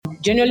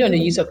generally on the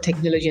use of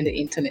technology and the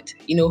internet.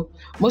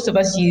 Most of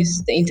us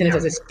use the internet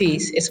as a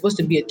space. It's supposed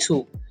to be a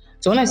tool.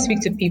 So when I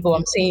speak to people,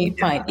 I'm saying,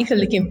 fine, if you're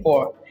looking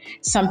for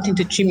something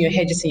to trim your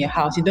hedges in your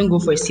house, you don't go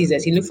for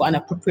scissors, you look for an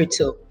appropriate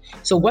tool.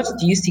 So what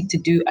do you seek to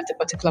do at a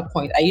particular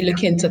point? Are you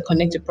looking to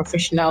connect to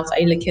professionals? Are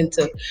you looking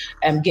to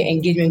get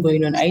engagement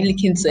going on? Are you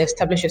looking to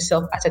establish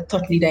yourself as a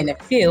thought leader in a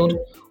field?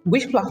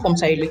 Which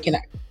platforms are you looking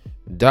at?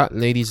 That,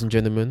 ladies and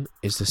gentlemen,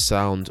 is the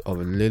sound of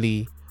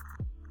Lily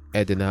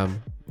Edenam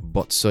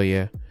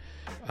Botsoye,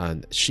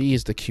 and she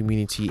is the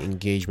Community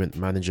Engagement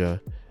Manager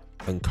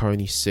and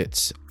currently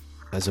sits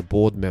as a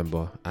board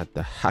member at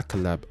the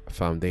Hakalab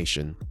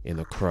Foundation in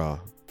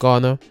Accra,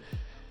 Ghana.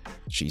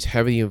 She's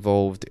heavily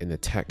involved in the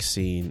tech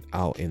scene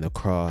out in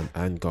Accra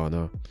and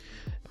Ghana,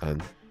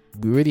 and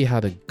we really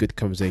had a good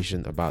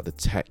conversation about the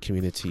tech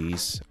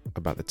communities,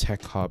 about the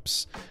tech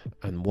hubs,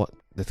 and what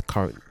the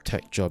current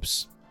tech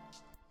jobs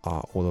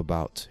are all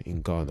about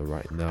in Ghana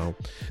right now.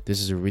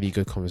 This is a really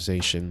good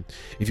conversation.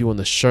 If you want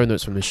the show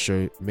notes from this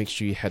show, make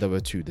sure you head over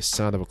to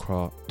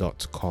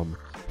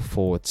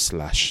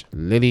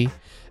thesoundofaccra.com/Lily.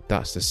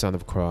 That's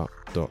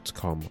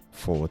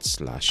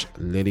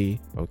thesoundofaccra.com/Lily.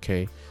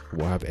 Okay,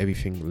 we'll have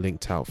everything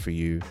linked out for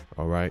you.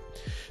 All right.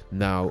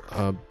 Now,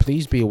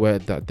 please be aware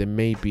that there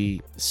may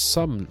be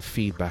some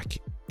feedback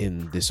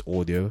in this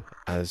audio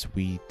as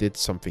we did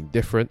something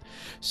different.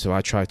 So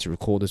I tried to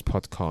record this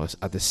podcast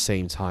at the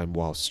same time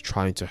whilst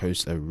trying to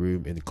host a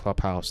room in the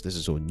Clubhouse. This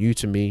is all new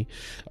to me.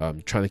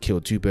 Trying to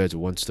kill two birds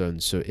with one stone.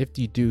 So if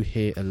you do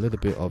hear a little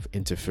bit of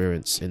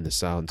interference in the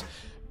sound,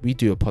 we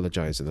do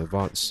apologize in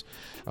advance.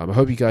 I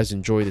hope you guys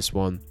enjoy this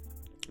one.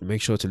 Make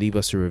sure to leave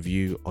us a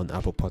review on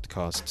Apple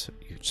Podcasts.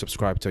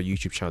 Subscribe to our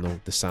YouTube channel,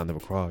 The Sound of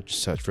Accra.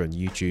 Just search for it on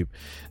YouTube.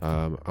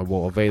 And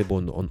we're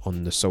available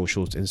on the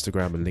socials,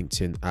 Instagram and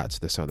LinkedIn at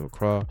The Sound of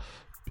Accra.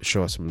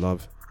 Show us some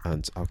love,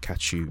 and I'll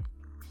catch you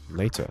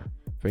later.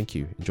 Thank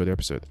you. Enjoy the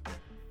episode.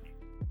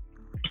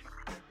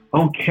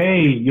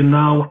 Okay, you're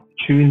now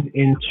tuned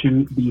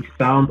into the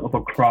Sound of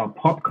Accra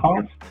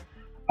podcast.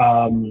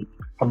 I'm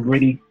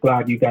really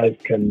glad you guys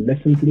can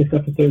listen to this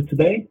episode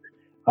today.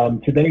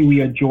 Today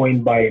we are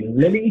joined by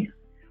Lily.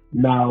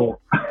 Now,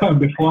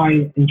 before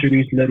I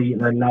introduce Lily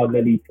and allow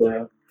Lily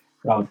to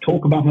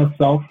talk about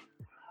herself,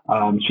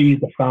 she is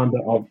the founder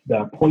of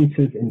the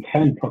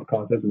Ep.10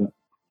 podcast, isn't it?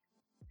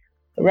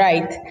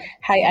 Right.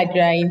 Hi,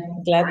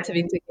 Adrian. Glad to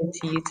be talking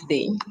to you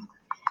today.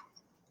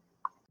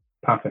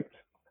 Perfect.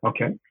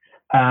 Okay.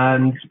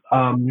 And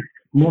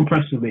more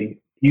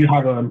impressively, you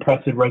have an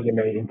impressive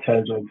resume in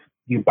terms of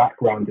your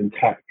background in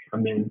tech. I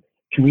mean,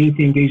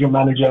 community engagement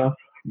manager,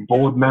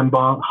 board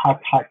member,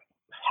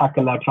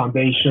 Hakalab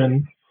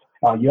Foundation.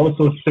 You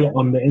also sit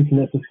on the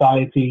Internet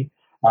Society,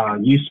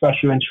 youth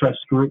special interest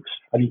groups,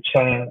 and you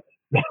chair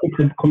the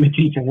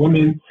Committee for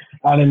Women.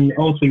 And then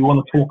also you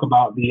want to talk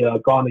about the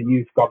Ghana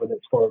Youth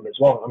Governance Forum as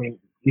well. I mean,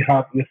 you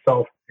have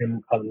yourself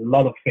in a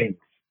lot of things.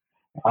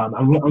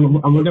 And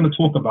we're going to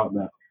talk about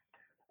that.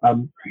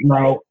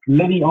 Now,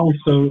 Lily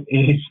also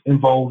is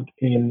involved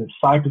in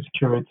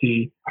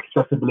cybersecurity,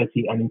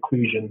 accessibility, and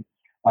inclusion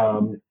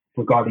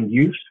regarding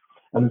youth,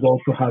 and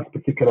also has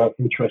particular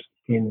interest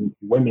in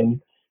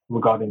women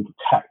regarding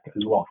tech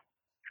as well.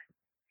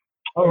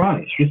 All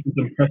right, this is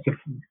an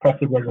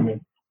impressive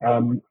resume.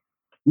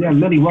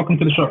 Lily, welcome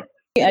to the show.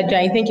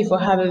 Ajay, thank you for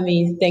having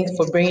me. Thanks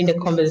for bringing the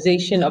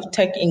conversation of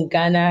tech in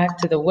Ghana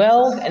to the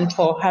world, and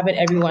for having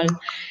everyone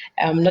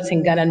not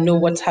in Ghana know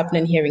what's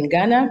happening here in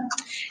Ghana.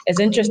 It's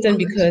interesting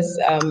because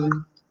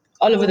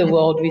all over the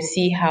world we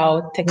see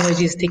how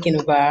technology is taking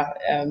over,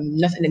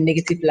 not in a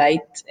negative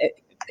light.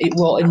 It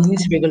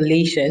needs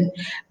regulation,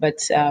 but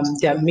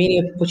there are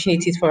many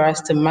opportunities for us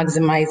to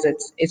maximize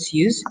its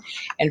use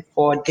and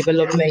for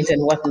development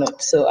and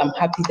whatnot. So I'm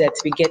happy that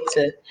we get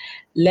to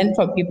learn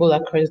from people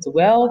across the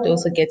world.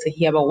 Also get to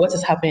hear about what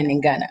is happening in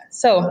Ghana.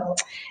 So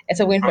it's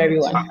a win for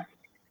everyone.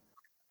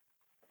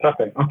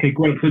 Perfect. Okay,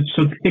 great.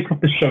 So to kick off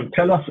the show,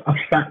 tell us a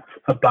fact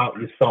about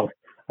yourself,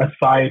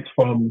 aside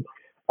from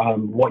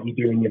what you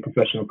do in your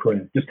professional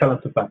career. Just tell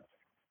us a fact.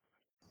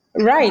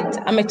 Right,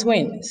 I'm a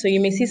twin. So you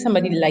may see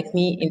somebody like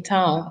me in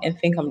town and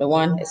think I'm the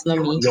one. It's not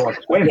me. You're a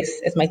twin? Yes,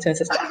 it's my twin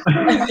sister.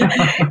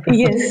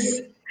 Yes.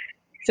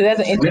 So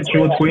that's an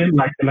interesting literal twin,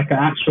 like an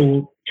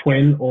actual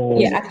twin,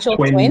 or actual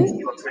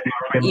twin.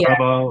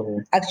 Brother,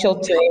 or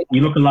actual twin.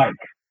 You look alike.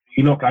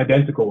 You look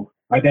identical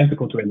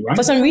twin, right?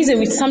 For some reason,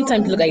 we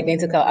sometimes look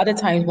identical. Other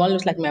times, one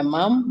looks like my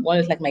mom, one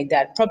looks like my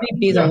dad. Probably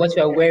based on what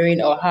we are wearing,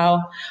 or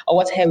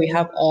what hair we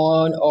have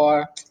on,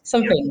 or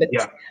something. But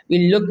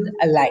we look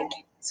alike.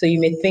 So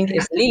you may think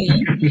it's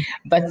Lily,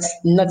 but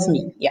not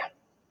me. Yeah.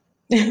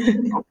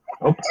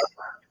 Okay.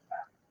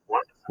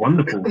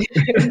 Wonderful.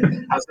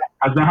 Has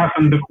that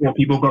happened before?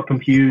 People got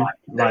confused,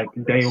 like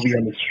they will be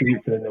on the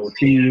streets and they will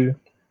see you.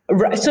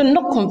 Right. So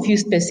not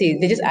confused per se.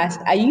 They just ask,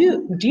 do I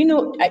know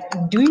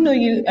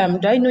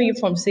you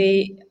from,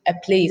 say, a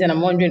place and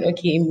I'm wondering,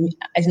 okay,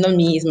 it's not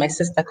me, it's my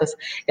sister, because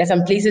there's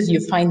some places you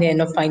find her and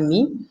not find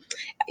me.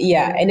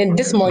 Yeah, and then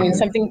this morning,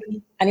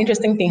 an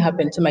interesting thing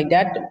happened. So my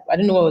dad, I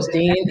don't know what I was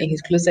doing in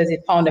his closet. He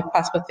found a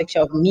passport picture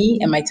of me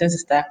and my twin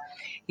sister.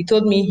 He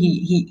told me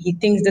he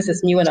thinks this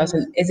is me when I was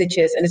in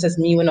SHS and this is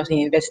me when I was in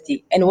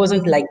university, and it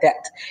wasn't like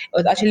that. It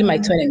was actually my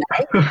twin and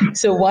I.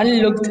 So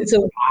it looked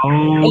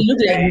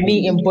like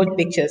me in both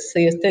pictures. So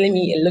he was telling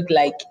me it looked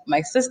like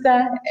my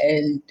sister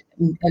and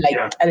like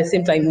Yeah. at the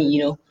same time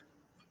me. So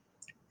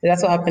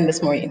that's what happened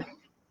this morning.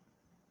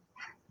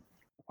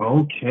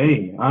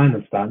 Okay, I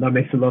understand. That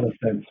makes a lot of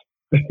sense.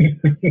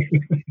 Did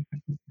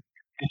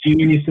you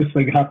and your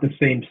sister have the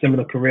same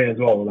similar career as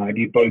well? Like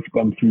you both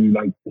gone through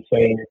like the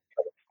same kind of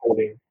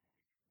schooling?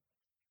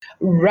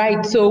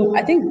 Right. So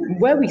I think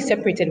where we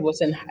separated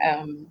was in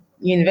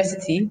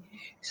university.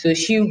 So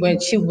she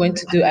went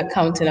to do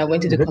accounting. I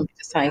went to do Mhm.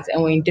 computer science,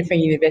 and we're in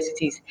different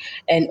universities.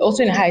 And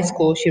also in high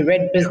school, she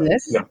read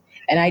business, Yeah,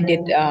 and I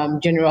did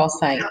general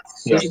science.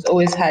 So yeah. she's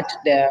always had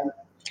the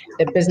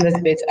business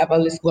bit. I've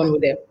always gone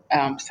with the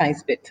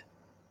science bit.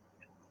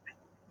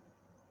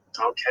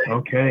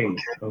 Okay,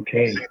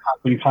 okay. So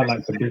you've had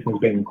like the business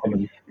bit in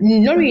common.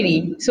 Not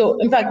really. So,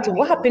 in fact,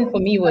 what happened for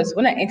me was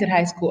when I entered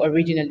high school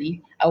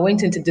originally, I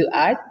went in to do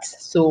art.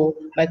 So,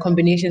 my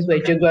combinations were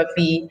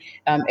geography,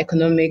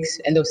 economics,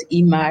 and there was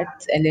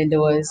e-math, and then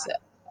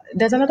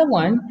there's another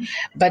one.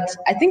 But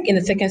I think in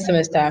the second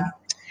semester,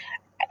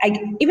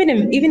 even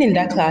in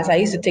that class, I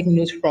used to take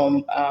notes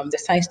from the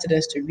science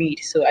students to read.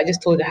 So I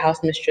just told the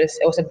house mistress,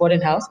 it was a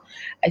boarding house.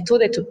 I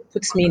told her to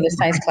put me in the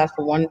science class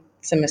for one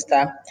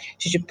semester.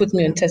 She should put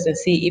me on test and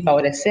see if I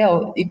would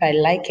excel. If I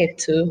like it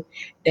too,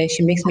 then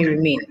she makes me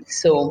remain.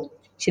 So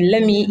she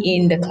let me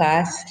in the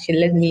class. She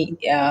let me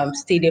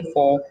stay there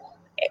for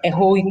a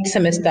whole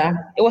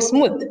semester. It was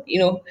smooth,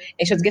 and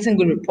she was getting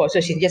good reports. So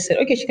she just said,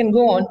 okay, she can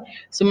go on.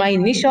 So my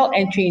initial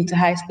entry into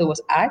high school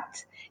was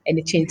art, and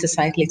it changed to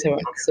science later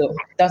on. So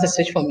that was a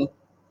switch for me.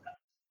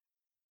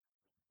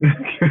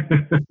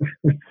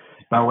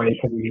 That way it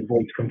probably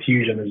avoids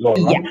confusion as well,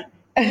 right?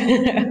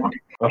 Yeah.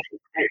 Okay,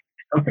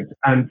 perfect.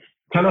 And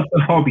tell us a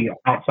hobby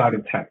outside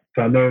of tech.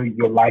 So I know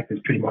your life is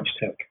pretty much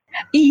tech.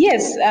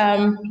 Yes.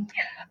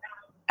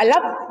 I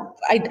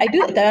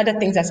do the other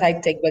things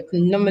aside tech, but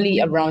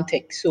normally around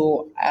tech.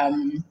 So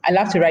I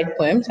love to write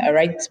poems. I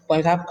write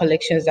poems. I have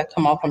collections that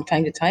come out from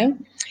time to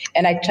time.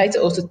 And I try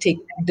to also take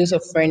those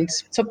of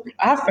friends. So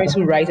I have friends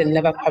who write and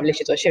never publish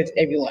it or share it with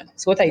everyone.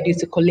 So what I do is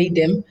to collate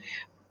them,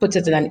 put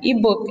it in an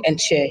ebook and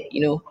share.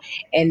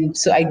 And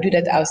so I do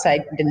that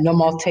outside the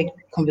normal tech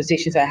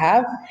conversations I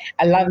have.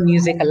 I love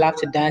music, I love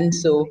to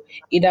dance. So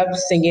either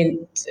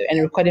singing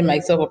and recording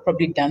myself or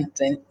probably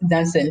dancing.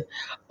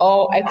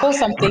 Or I call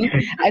something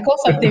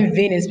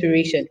vain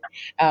inspiration.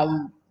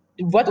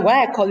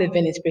 Why I call it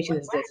vain inspiration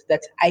is this: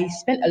 that I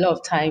spend a lot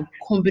of time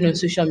combing on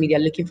social media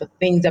looking for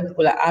things that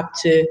people are up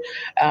to,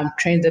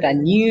 trends that are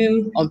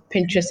new on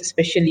Pinterest,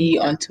 especially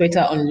on Twitter,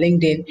 on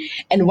LinkedIn.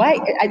 And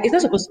it's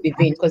not supposed to be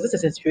vain because this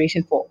is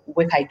inspiration for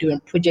work I do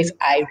and projects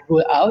I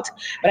roll out.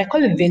 But I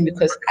call it vain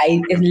because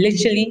it's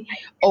literally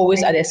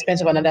always at the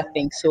expense of another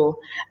thing. So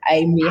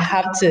I may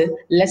have to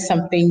let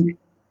something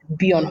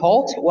be on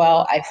hold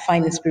while I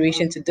find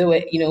inspiration to do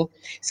it.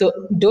 So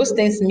those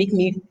things make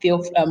me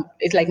feel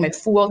it's like my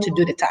fuel to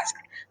do the task.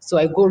 So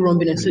I go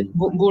roaming on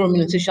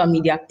social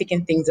media,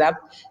 picking things up,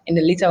 and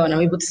then later on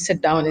I'm able to sit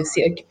down and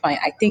say, okay, fine,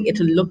 I think it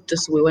will look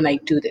this way when I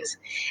do this.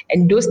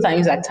 And those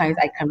times are times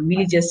I can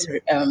really just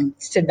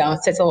sit down,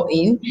 settle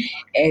in,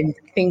 and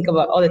think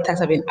about all the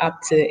tasks I've been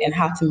up to and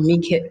how to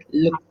make it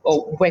look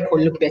or work or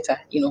look better.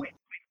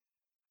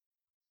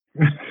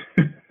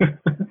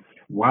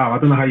 Wow, I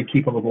don't know how you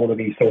keep up with all of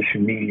these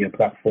social media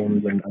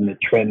platforms and the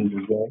trends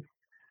as well.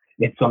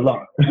 It's a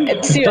lot.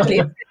 Seriously,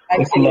 It's a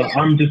actually, lot.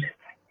 I'm just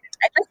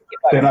I try to keep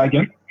say up. that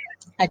again.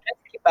 I try to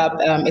keep up.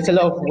 It's a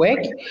lot of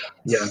work.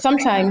 Yeah,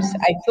 Sometimes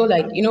I feel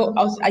like,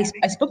 I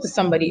spoke to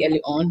somebody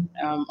early on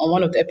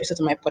one of the episodes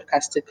of my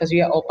podcast because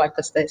we are all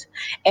podcasters.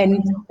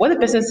 And what the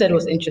person said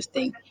was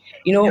interesting.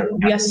 We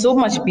are so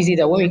much busy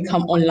that when we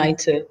come online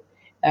to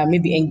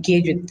maybe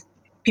engage with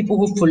people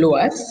who follow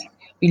us,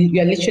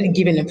 we are literally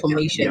given yeah.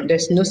 information.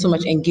 There's no so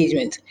much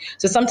engagement.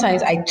 So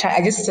sometimes I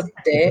just sit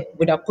there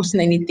without posting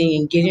anything,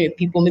 engaging with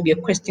people, maybe a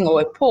question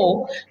or a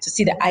poll to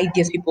see the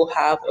ideas people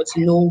have or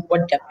to know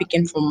what they're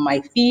picking from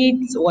my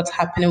feeds, what's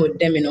happening with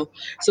them.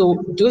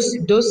 So those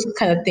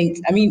kind of things.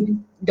 I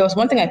mean, there was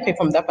one thing I picked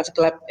from that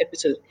particular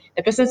episode.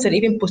 The person said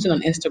even posting on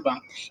Instagram,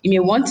 you may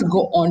want to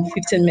go on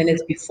 15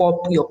 minutes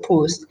before your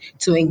post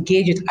to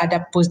engage with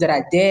other posts that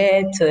are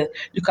there, to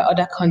look at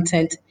other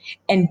content,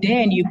 and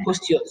then you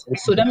post yours.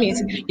 So that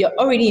means you're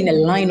already in a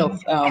line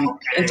of Okay,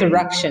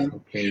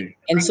 interaction. okay.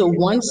 And so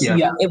once Yeah,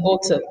 you are able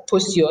to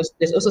post yours,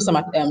 there's also some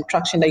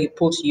traction that you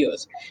post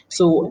yours.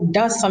 So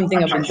that's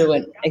something I've been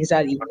doing.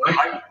 Exactly. I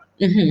like that.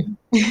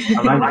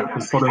 I like that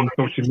because following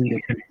social media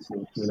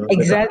principles, there's a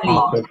Exactly.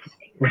 part of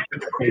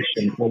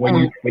reciprocation. Well, when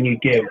Mm. you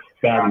give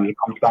value, it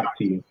comes back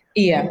to you.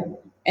 Yeah.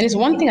 And it's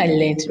one thing I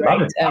learned, Love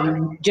right?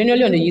 it.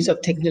 Generally on the use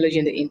of technology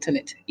and the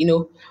internet.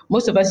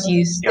 Most of us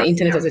use the Yeah.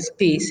 internet as a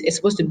space. It's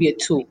supposed to be a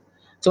tool.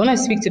 So when I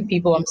speak to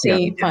people, I'm Yeah.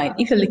 saying, fine,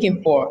 if you're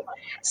looking for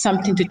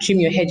something to trim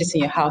your hedges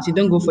in your house, you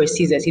don't go for a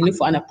scissors, you look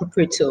for an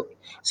appropriate tool.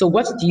 So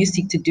what do you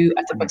seek to do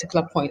at a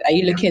particular point? Are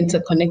you looking to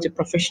connect to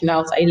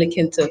professionals? Are you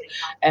looking to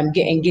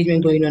get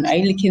engagement going on? Are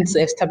you looking to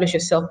establish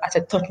yourself as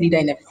a thought leader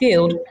in a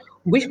field?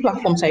 Which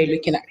platforms are you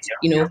looking at?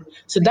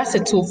 So that's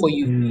a tool for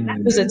you.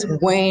 Use it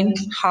when,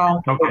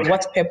 how, for Okay.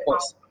 what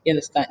purpose. You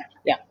understand?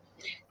 Yeah.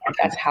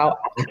 That's how.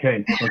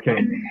 Okay. Okay.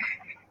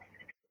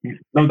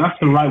 No, that's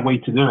the right way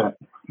to do it.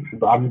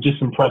 But I'm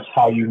just impressed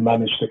how you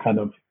managed to kind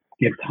of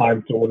give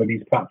time to all of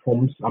these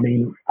platforms. I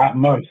mean, at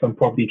most, I'm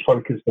probably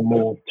focused on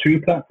more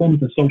two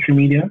platforms of social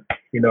media.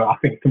 I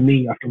think for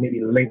me, I think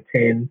maybe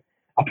LinkedIn,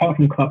 apart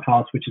from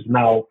Clubhouse, which is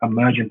now a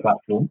merging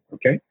platform.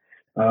 Okay.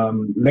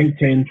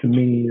 LinkedIn for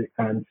me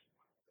and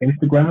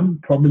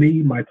Instagram,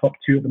 probably my top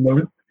two at the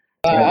moment.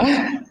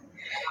 Yeah.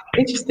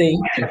 Interesting.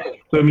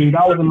 So I mean,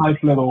 that was a nice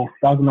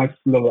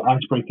little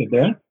icebreaker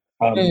there.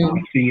 I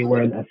see you're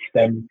wearing a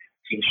STEM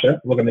t-shirt.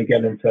 We're going to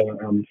get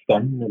into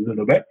STEM in a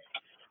little bit.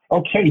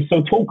 Okay,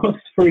 so talk us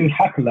through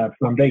Hacker Lab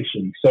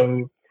Foundation.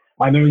 So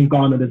I know in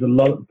Ghana there's a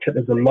lot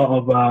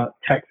of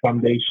tech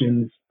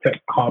foundations, tech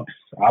hubs.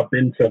 I've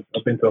been to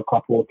a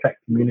couple of tech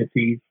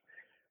communities.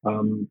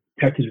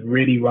 Tech is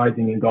really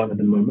rising in Ghana at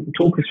the moment.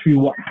 Talk us through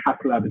what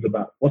Hacker Lab is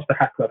about. What's the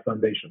Hacker Lab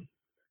Foundation?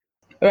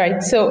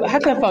 Right. So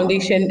Hacker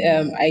Foundation,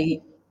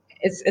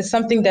 it's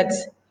something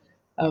that's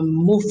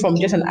moved from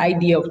just an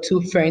idea of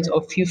two friends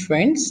or few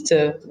friends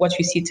to what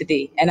we see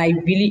today. And I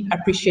really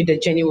appreciate the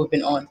journey we've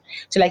been on.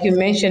 So like you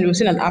mentioned, we've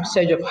seen an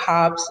upsurge of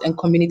hubs and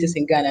communities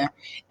in Ghana.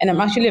 And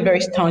I'm actually a very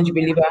staunch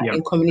believer Yeah.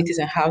 in communities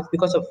and hubs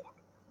because of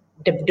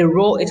the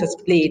role it has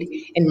played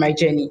in my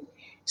journey.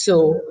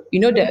 So,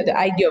 the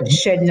idea of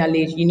shared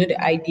knowledge, the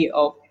idea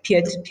of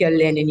peer to peer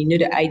learning,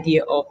 the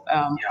idea of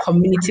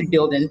community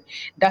building.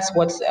 That's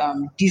what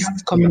these Yeah.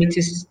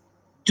 communities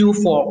do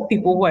for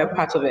people who are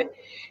part of it.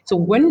 So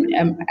when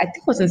I think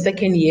it was in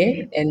second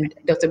year, and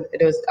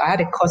I had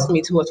a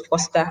classmate who was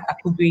Foster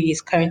Akubi.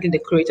 He's currently the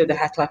curator of the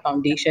Hatla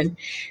Foundation.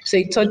 So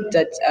he thought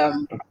that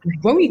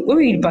when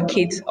we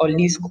vacate or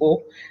leave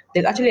school,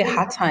 there's actually a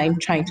hard time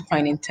trying to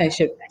find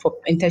internships for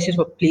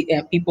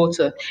people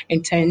to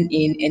intern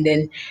in, and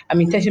then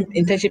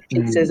internship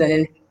places, and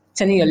then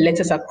sending your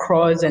letters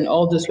across, and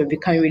all those were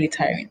becoming really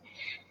tiring.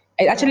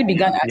 It actually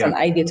began as Yeah. an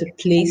idea to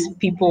place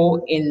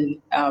people in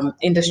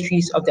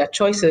industries of their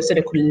choices so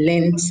they could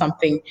learn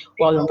something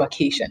while on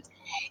vacation.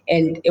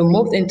 And it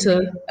moved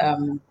into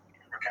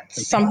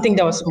something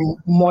that was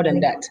more than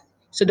that.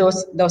 So there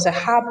was a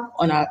hub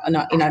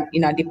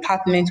in our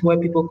department where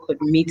people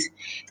could meet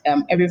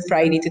every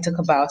Friday to talk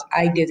about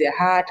ideas they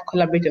had,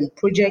 collaborate on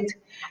projects.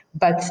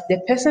 But the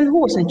person who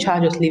was in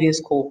charge was leaving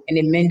school, and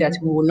it meant that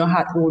we will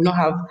not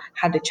have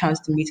had the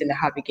chance to meet in the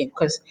hub again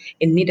because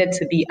it needed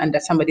to be under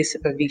somebody's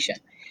supervision.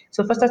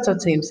 So Foster thought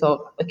to himself,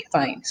 okay,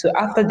 fine. So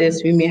after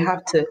this, we may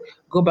have to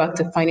go back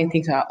to finding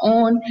things on our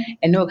own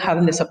and not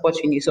having the support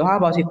we need. So how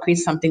about we create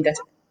something that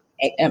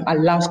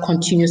allows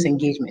continuous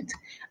engagement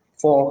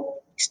for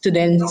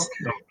students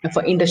and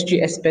for industry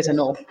experts and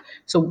all.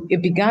 So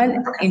it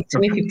began in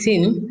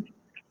 2015.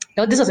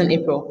 No, this was in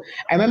April.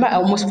 I remember I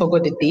almost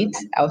forgot the date.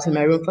 I was in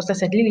my room. Foster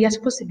said, "Lily, you're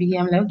supposed to be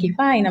here." I'm like, "Okay,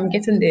 fine. I'm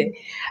getting there."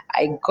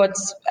 I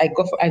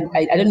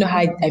don't know how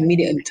I made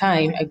it in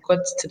time. I got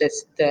to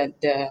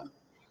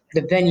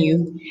the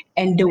venue,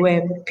 and there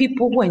were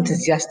people who were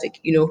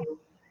enthusiastic.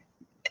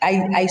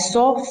 I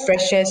saw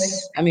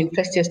freshers,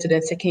 first year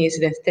students, second year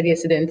students, third year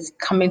students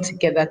coming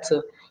together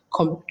to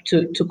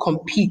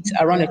compete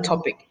around a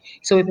topic.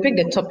 So we picked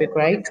the topic,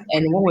 right?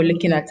 And what we're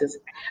looking at is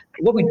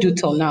what we do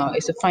till now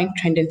is to find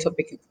trending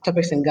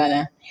topics in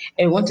Ghana,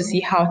 and we want to see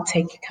how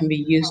tech can be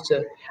used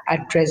to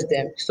address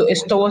them. So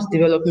it's towards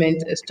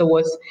development, it's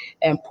towards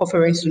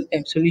offering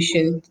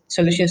solutions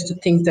to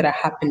things that are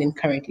happening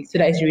currently, so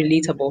that it's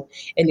relatable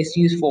and it's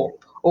useful.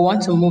 We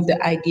want to move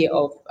the idea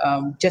of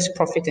just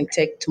profit and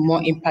tech to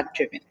more impact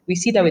driven. We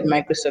see that with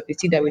Microsoft, we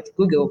see that with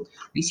Google,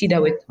 we see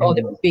that with all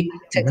the big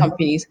tech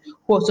companies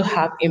who also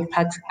have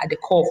impact at the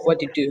core of what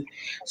they do.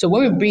 So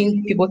when we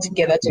bring people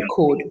together to Yeah.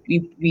 code,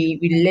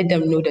 we let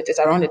them know that it's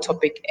around the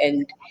topic,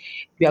 and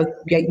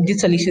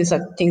these solutions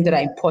are things that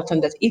are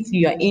important, that if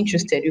you are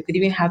interested, we could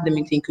even have them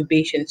into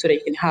incubation so that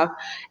you can have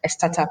a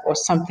startup or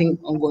something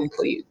ongoing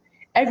for you.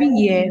 Every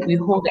year we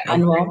hold the Okay.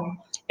 annual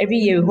Every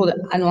year we hold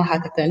an annual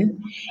hackathon,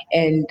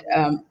 and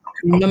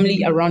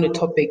normally around the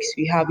topics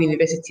we have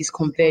universities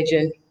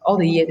converging. All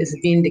the years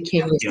it's been the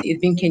Yeah. KNUST. It's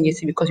been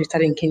KNUST because we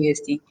started in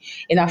KNUST.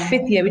 In our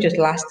fifth year, which was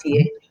last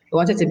year, we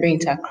wanted to bring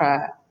it to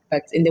Accra,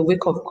 but in the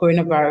wake of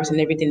coronavirus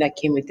and everything that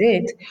came with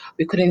it,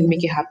 we couldn't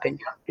make it happen.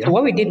 So Yeah.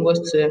 what we did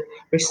was to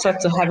resort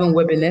to having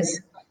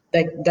webinars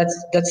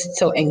that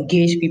still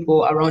engage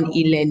people around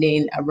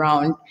e-learning,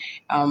 around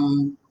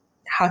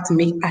how to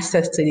make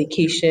access to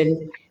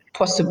education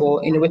possible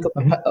in the wake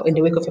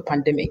of a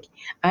pandemic.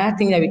 Another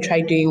thing that we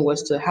tried doing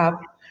was to have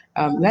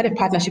we had a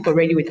partnership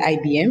already with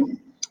IBM,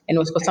 and it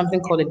was for something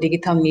called the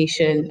Digital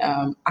Nation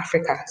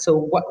Africa. So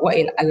what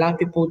it allowed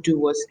people to do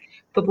was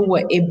people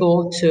were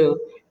able to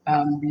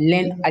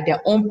learn at their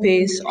own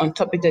pace on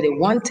topics that they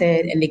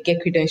wanted, and they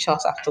get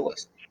credentials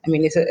afterwards. I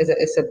mean, it's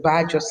a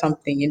badge or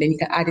something, and then you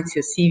can add it to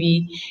your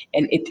CV,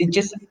 and it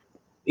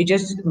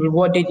just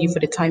rewarded you for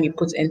the time you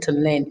put in to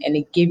learn, and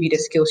it gave you the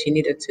skills you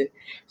needed to.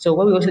 So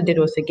what we also did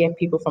was to get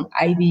people from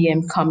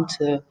IBM come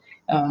to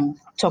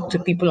talk to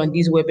people on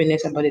these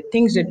webinars about the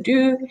things they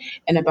do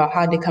and about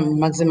how they can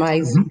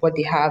maximize what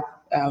they have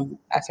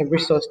as a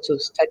resource to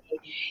study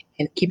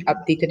and keep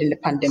updated in the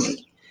pandemic.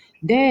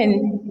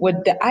 Then with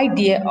the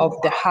idea of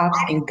the hubs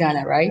in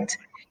Ghana, right?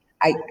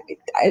 I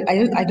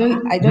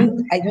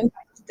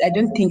I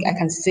don't think I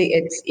can say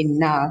it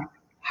enough.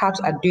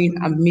 Hubs are doing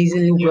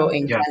amazingly well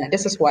in Yeah. Ghana.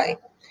 This is why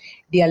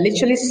they are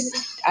literally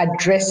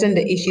addressing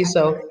the issues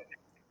of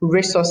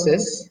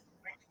resources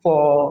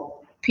for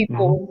Mm-hmm.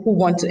 people who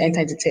want to enter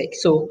into tech.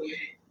 So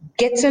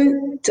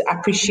getting to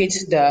appreciate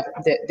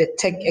the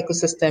tech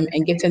ecosystem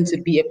and getting to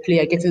be a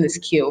player, getting the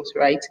skills,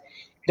 right?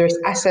 There's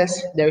access,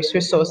 there is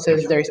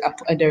resources, there is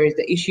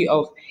the issue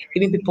of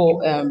even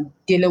people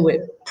dealing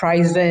with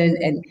pricing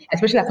and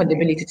especially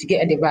affordability to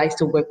get a device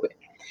to work with.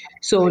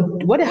 So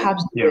what the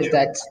hubs do Yeah. is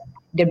that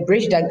they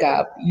bridge that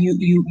gap.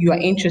 You are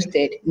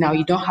interested now.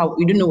 You don't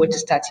know where to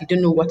start. You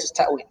don't know what to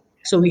start with.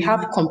 So we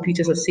have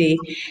computers or say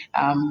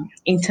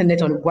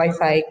internet or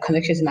Wi-Fi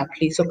connections in our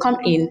place. So come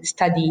in,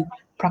 study,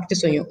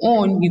 practice on your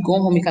own. You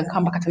go home. You can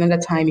come back at another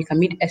time. You can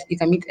meet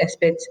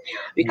experts.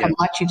 We Yeah. can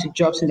match you to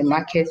jobs in the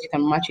market. You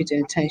can match you to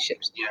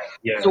internships.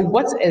 Yeah. So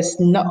what is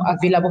not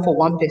available for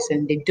one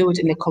person, they do it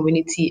in a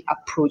community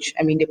approach.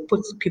 I mean, they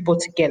put people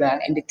together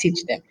and they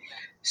teach them.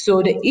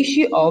 So the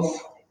issue of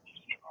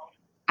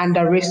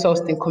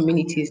under-resourced in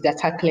communities, they're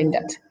tackling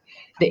that.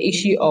 The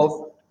issue of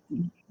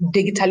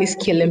digitally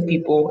skilling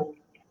people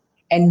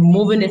and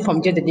moving it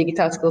from just the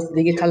digital skills to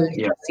digital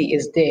Yeah. literacy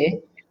is there.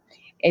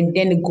 And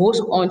then it goes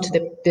on to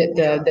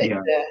Yeah.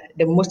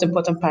 the most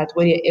important part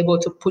where you're able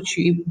to put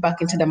you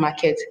back into the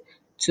market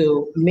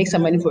to make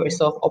some money for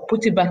yourself or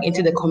put it back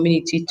into the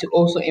community to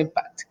also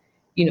impact,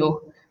 you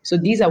know. So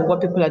these are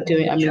what people are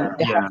doing. I mean,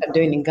 the Yeah. hubs are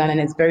doing in Ghana,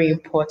 and it's very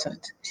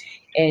important.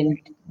 And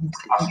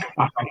I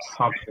think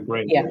Hubs are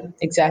great. yeah,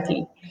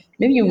 exactly.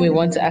 Maybe you may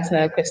want to ask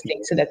another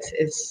question so that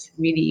is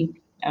really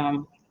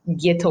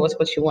geared towards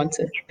what you want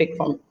to pick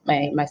from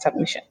my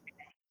submission.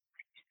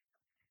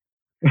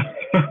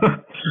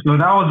 No,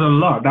 that was a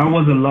lot. That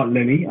was a lot,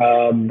 Lily.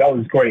 That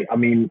was great. I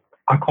mean,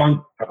 I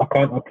can't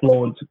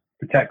applaud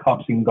the tech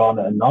hubs in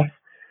Ghana enough.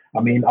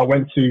 I mean, I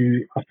went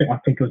to I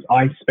think it was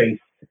iSpace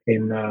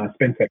in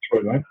Spintex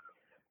Road, right?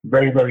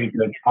 Very, very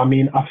good. I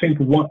mean, I think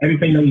what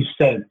everything that you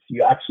said,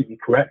 you're absolutely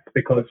correct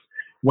because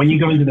when you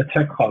go into the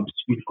tech hubs,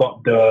 you've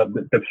got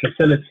the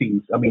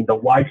facilities. I mean, the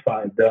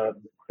Wi-Fi,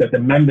 the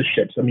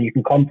memberships. I mean, you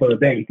can come for a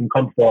day, you can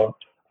come for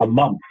a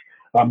month.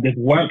 There's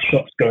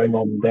workshops going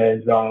on.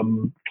 There's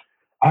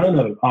I don't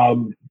know.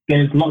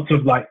 There's lots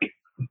of like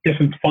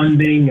different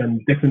funding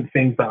and different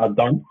things that are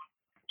done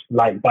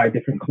like by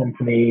different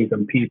companies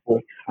and people.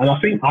 And I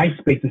think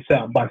iSpace is set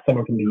up by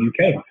someone from the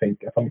UK, I think,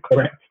 if I'm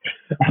correct.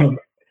 Um,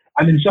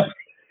 and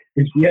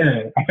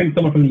yeah, I think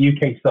someone from the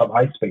UK set up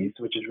iSpace,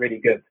 which is really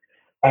good.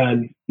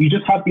 And you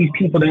just have these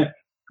people that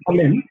come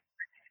in.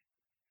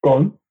 Go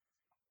on.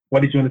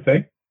 What did you want to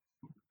say?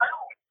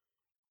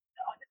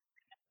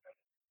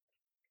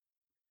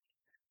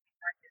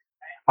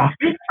 I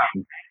think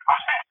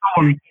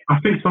I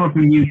think someone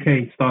from the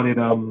UK started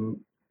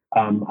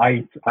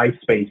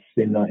iSpace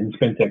in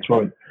Spintex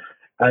Road.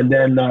 And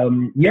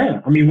then,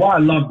 yeah, I mean, what I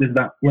loved is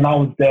that when I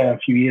was there a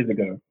few years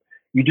ago,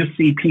 you just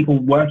see people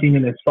working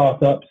in their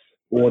startups,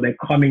 or they're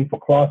coming for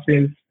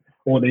classes,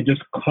 or they're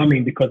just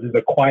coming because there's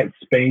a quiet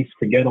space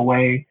to get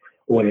away,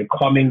 or they're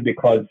coming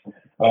because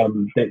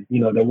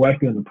they're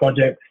working on the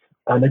project,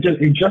 and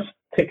it just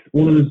ticks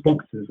all of those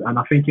boxes. And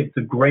I think it's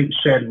a great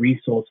shared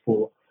resource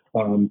for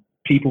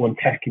people in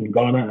tech in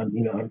Ghana, and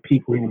and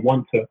people who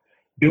want to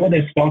build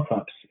their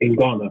startups in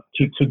Ghana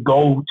to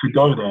go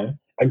there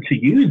and to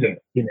use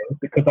it,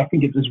 because I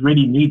think it is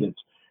really needed,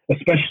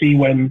 especially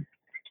when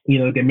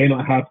they may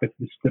not have the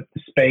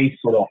space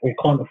or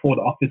can't afford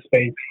the office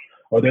space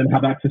or don't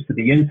have access to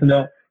the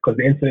internet because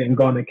the internet in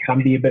Ghana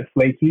can be a bit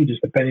flaky,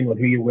 just depending on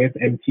who you're with,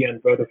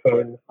 MTN,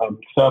 Vodafone,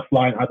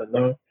 Surfline, I don't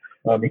know.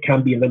 It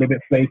can be a little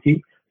bit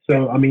flaky.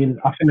 So, I mean,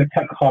 I think the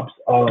tech hubs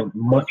are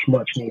much,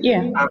 much needed.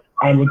 Yeah.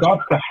 And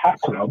regards to Hack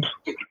Lab,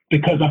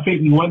 because I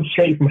think you went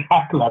straight from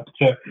Hack Lab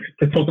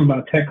to talking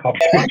about tech hubs,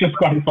 which is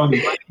quite funny.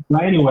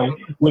 But anyway,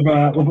 with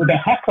the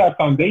Hack Lab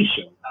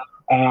Foundation,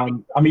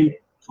 I mean,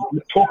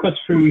 talk us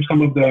through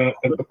some of the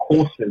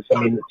courses. I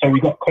mean, so we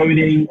got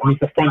coding, I mean,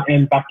 the front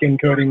end, back end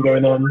coding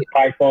going on,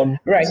 Python,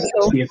 Right.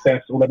 So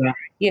CSS, all of that.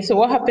 yeah, so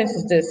what happens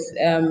is this,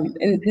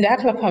 in the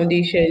Hackler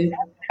Foundation,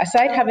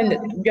 aside having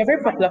we are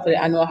very popular for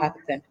the annual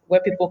hackathon,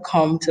 where people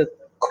come to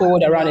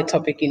code around a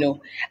topic,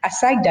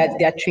 aside that,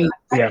 they are trained.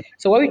 Yeah.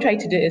 So what we try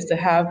to do is to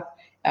have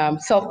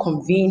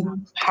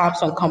self-convened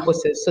hubs on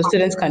campuses, so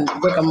students can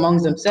work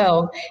amongst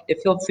themselves. They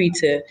feel free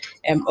to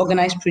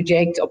organize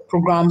projects or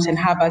programs and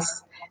have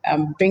us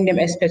bring them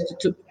experts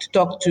to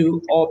talk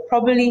to, or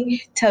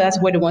probably tell us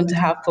where they want to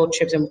have field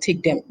trips and we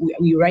take them.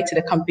 We write to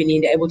the company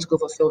and they're able to go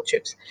for field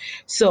trips.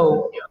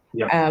 So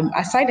Yeah.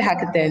 aside the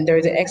hackathon, there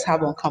is an X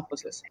Hub on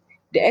campuses.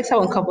 The X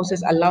Hub on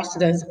campuses allows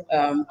students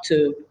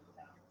to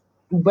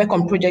work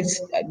on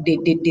projects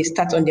they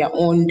start on their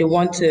own. They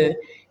want to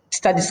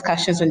start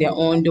discussions on their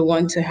own. They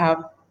want to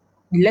have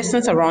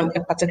lessons around a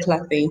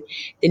particular thing,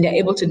 then they're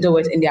able to do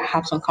it in their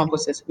hubs on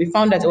campuses. We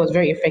found that it was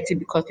very effective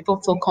because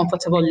people feel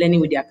comfortable learning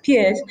with their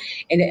peers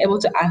and they're able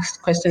to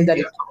ask questions that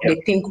Yeah.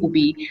 they think will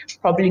be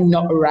probably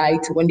not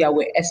right when they are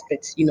with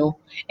experts,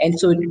 And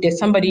so there's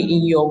somebody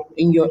in your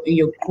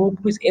group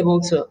who's able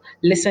to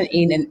listen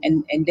in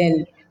and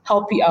then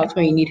help you out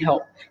when you need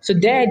help. So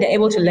there they're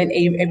able to learn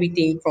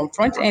everything from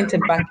front end to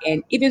back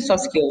end, even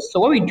soft skills. So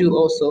what we do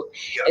also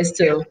is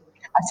to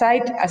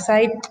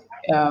aside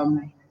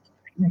um,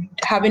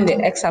 having the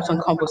excerpts on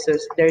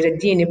campuses, there is a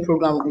DNA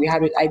program we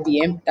had with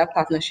IBM, that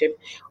partnership,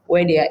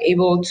 where they are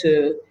able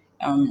to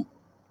um,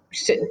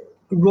 set,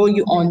 roll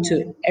you on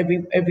to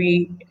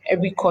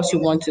every course you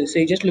want to. So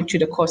you just look through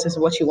the courses,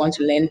 what you want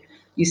to learn,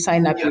 you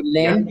sign up, you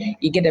Yeah. learn,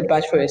 you get a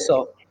badge for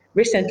yourself.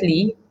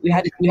 Recently, we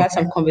had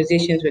some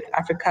conversations with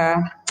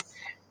Africa.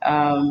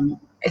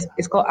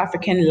 It's called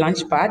African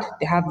Launchpad.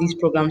 They have these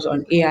programs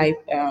on AI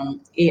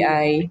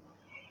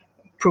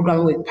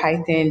programming with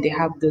Python. They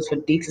have those for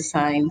data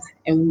science,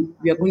 and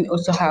we are going to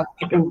also have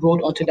people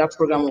rolled onto that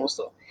program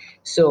also.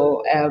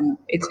 So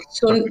it's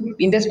soon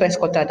in this first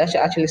quarter that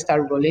should actually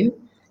start rolling.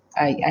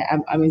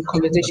 I'm in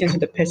conversations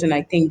with the person.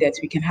 I think that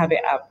we can have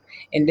it up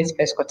in this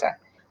first quarter.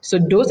 So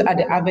those are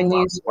the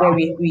avenues where Wow.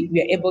 we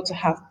are able to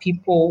have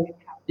people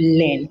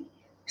learn.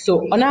 So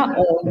on our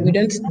own, we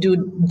don't do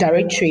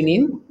direct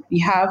training. We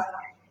have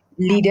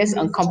leaders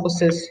on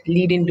campuses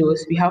leading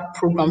those. We have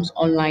programs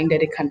online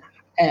that they can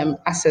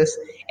access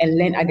and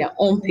learn at their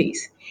own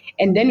pace.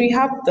 And then we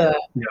have the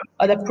Yeah.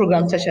 other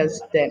programs such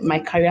as the My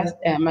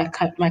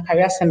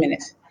Career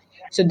seminars.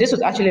 So this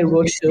was actually a Yeah.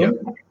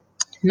 roadshow.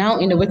 Now,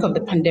 in the wake of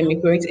the pandemic,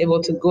 we weren't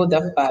able to go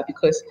that far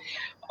because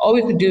all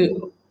we could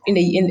do in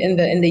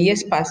the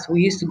years past,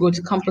 we used to go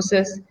to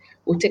campuses,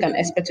 we'll take an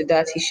expert to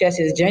that, he shares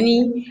his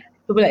journey,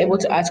 people are able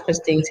to ask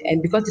questions,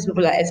 and because these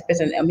people are experts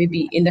and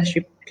maybe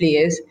industry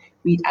players,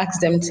 we ask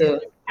them to Yeah.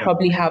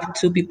 probably have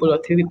 2 people or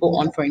 3 people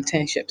on for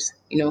internships.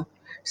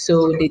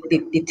 So they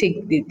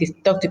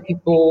talk to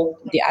people,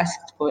 they ask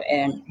for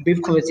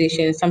brief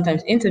conversations,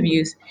 sometimes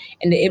interviews,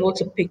 and they're able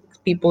to pick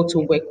people to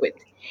work with.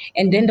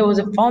 And then there was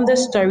a founder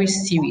story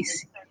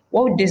series.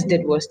 What this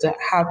did was to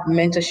have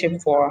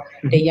mentorship for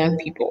the young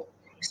people.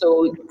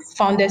 So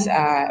founders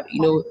are,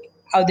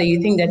 out there,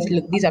 you think that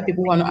look, these are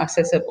people who are not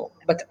accessible.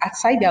 But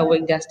outside their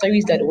work, there are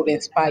stories that will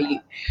inspire you.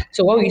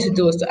 So what we used to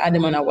do was to add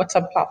them on our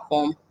WhatsApp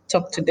platform,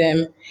 talk to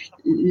them,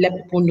 let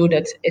people know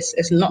that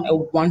it's not a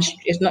one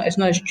it's not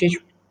a straight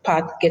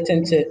path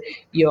getting to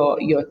your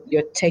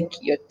tech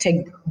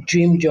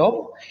dream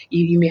job.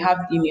 You may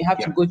have to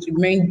Yeah. go through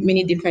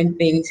many different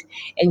things,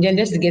 and then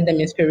just to get them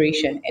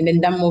inspiration. And then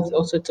that moves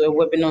also to a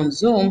webinar on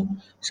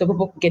Zoom, so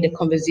people can get the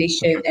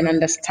conversation and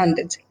understand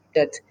it.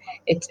 That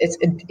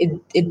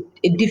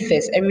it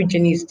differs. Every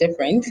journey is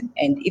different,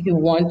 and if you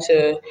want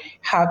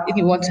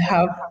to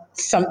have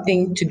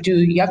something to do,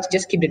 you have to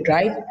just keep the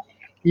drive,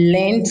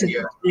 learn to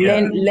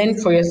Yeah. learn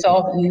for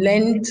yourself,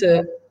 learn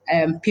to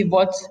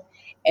pivot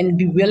and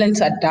be willing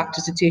to adapt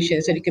to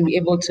situations so you can be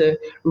able to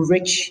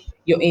reach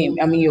your aim,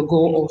 your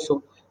goal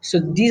also. So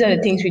these are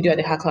the things we do at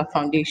the Hackler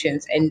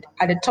Foundations. And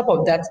at the top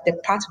of that, the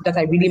part that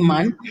I really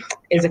man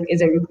is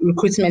a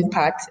recruitment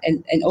part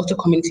and also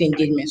community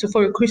engagement. So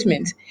for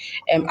recruitment,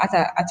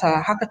 at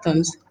our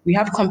hackathons, we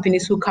have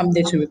companies who come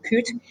there to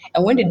recruit.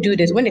 And when they do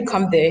this, when they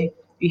come there,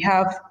 we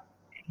have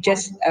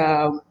just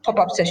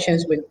pop-up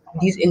sessions with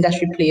these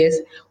industry players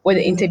where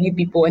they interview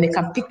people and they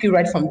can pick you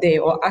right from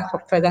there or ask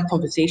for further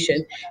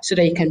conversation so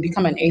that you can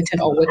become an intern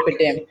or work with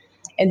them.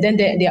 And then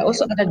there are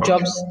also other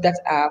jobs that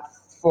are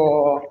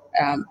for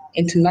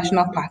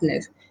international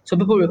partners. So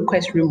people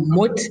request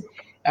remote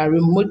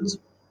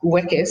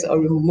workers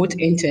or remote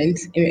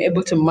interns, and we're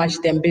able to match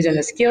them based on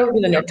their skill,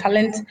 based on their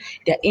talent,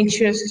 their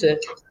interests to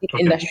these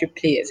Okay. industry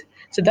players.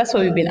 So that's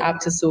what we've been up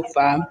to so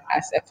far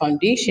as a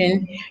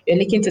foundation. We're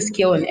looking to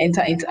scale and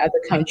enter into other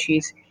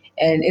countries.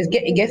 And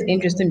it gets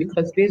interesting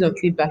because based on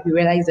feedback, we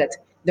realize that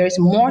there is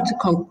more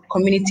to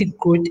community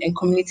growth and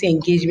community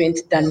engagement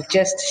than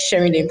just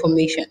sharing the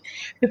information.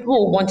 People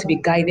will want to be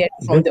guided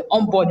from the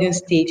onboarding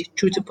stage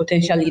through to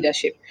potential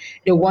leadership.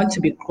 They want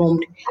to be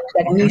groomed.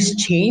 That Okay. needs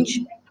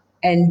change,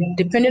 and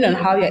depending on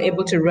how you're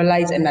able to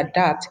realize and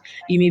adapt,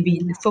 you may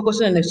be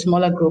focusing on a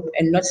smaller group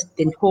and not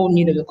the whole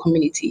need of the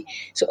community.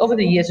 So over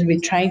the years, we've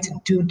been trying to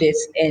do this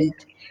and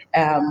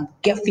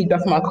get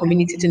feedback from our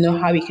community to know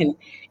how we can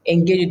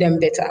engage with them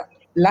better.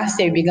 Last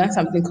year, we began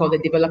something called the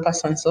Developer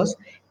Census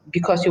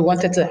because we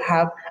wanted to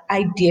have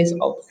ideas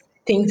of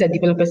things that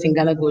developers in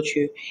Ghana go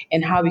through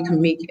and how we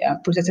can make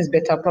processes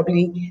better,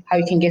 probably how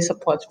we can get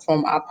support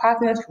from our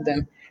partners for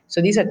them.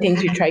 So these are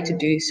things we try to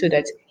do so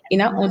that in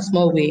our own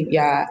small way, we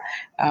are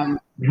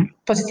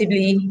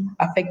positively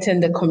affecting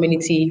the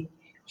community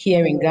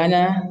here in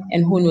Ghana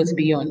and who knows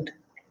beyond.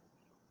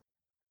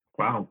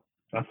 Wow,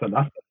 that's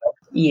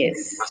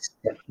Yes.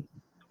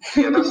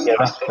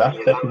 that's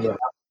definitely.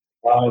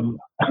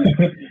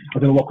 I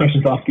don't know what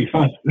questions to ask you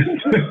first.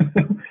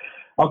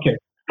 Okay,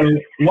 so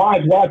what I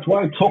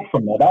took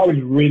from that, that was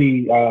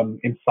really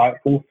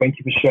insightful. Thank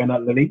you for sharing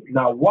that, Lily.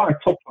 Now, what I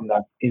took from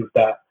that is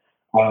that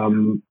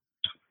um,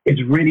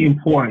 it's really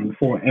important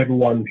for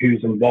everyone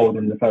who's involved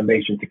in the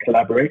foundation to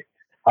collaborate.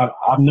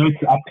 I've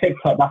noticed, I've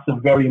picked up that's a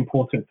very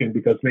important thing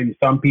because maybe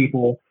some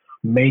people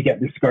may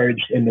get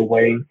discouraged in the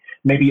way.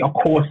 Maybe a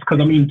course, because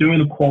I mean,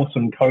 doing a course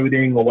on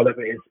coding or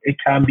whatever it is, it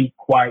can be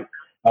quite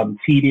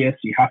tedious.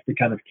 You have to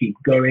kind of keep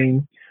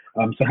going.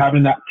 So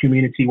having that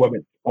community, whether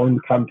it's on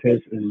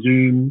campus,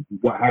 Zoom,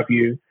 what have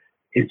you,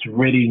 it's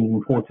really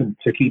important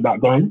to keep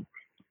that going.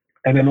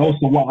 And then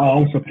also, what I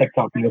also picked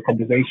up in your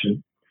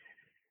conversation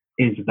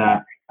is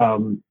that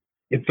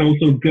it's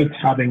also good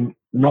having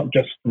not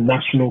just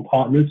national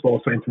partners, but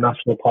also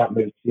international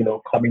partners,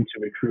 coming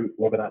to recruit,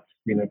 whether that's,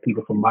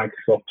 people from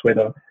Microsoft,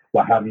 Twitter,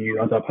 what have you.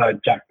 As I've heard,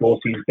 Jack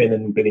Dorsey's been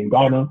in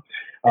Ghana.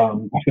 I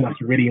think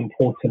that's really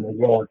important as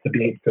well to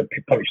be able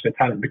to poach the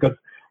talent because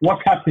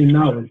what's happening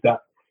now is that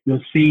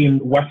you're seeing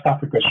West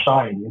Africa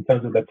shine in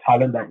terms of the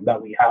talent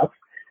that we have.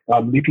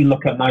 If you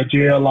look at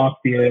Nigeria last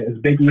year, it's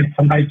big news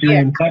for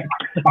Nigerian tech.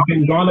 I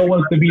think Ghana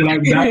wants to be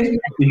like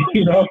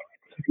that,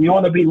 We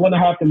want to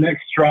have the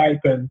next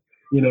Stripe, and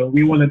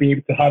we want to be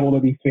able to have all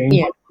of these things.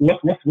 Yeah.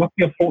 What's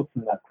your thoughts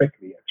on that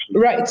quickly, actually?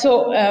 Right.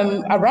 So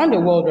around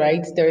the world,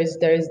 right, there is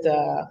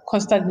the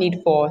constant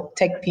need for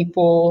tech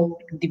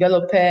people,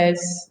 developers,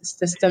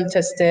 system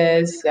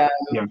testers,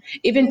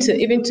 even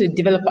to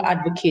developer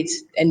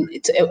advocates, and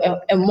it's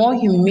a more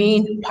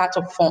humane part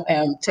of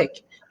tech,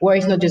 where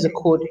it's not just a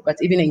code, but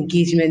even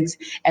engagement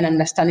and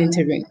understanding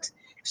terrains.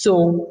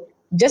 So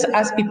just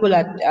as people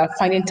are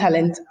finding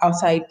talent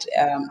outside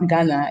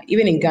Ghana,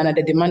 even in Ghana,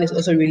 the demand is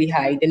also really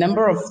high. The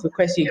number of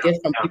requests you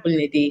get from people in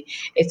a day,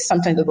 it's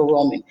sometimes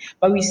overwhelming.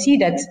 But we see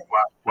that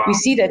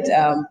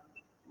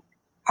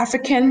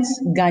Africans,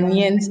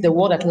 Ghanaians, the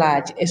world at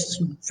large is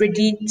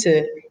ready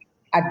to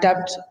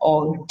adapt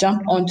or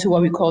jump onto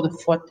what we call the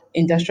fourth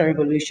industrial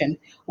revolution,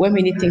 where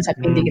many things are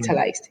being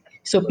digitalized.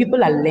 So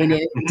people are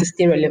learning to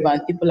stay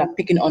relevant. People are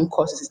picking on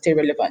courses to stay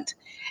relevant.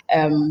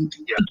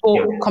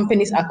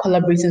 Companies are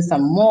collaborating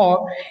some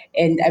more.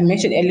 And I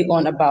mentioned early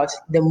on about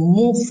the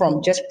move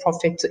from just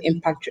profit to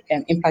impact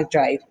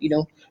drive.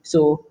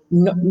 So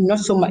not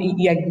so much.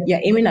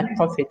 You're aiming at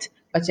profit,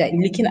 but you're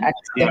looking at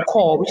the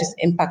core, which is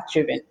impact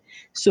driven.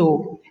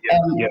 So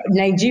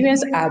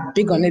Nigerians are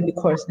big on it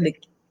because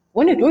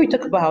when we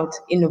talk about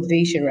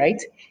innovation,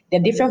 right, there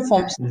are different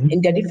forms,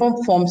 and there are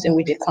different forms in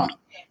which they come.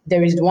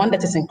 There is one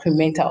that is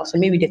incremental, so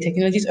maybe the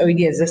technology is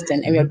already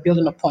existing and we are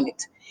building upon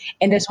it.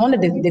 And there's one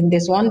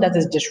that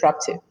is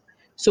disruptive.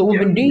 So we've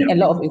been doing a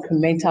lot of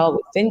incremental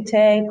with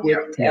fintech,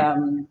 with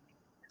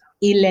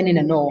e-learning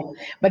and all,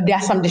 but there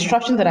are some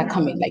disruptions that are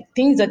coming, like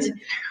things that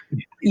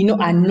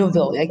are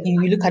novel. Like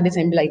you look at this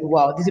and be like,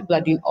 wow, these people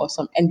are doing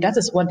awesome. And that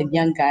is what the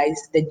young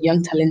guys, the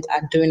young talent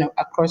are doing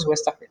across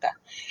West Africa.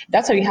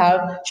 That's why we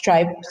have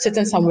Stripe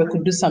sitting somewhere,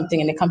 could do something,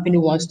 and the company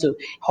wants to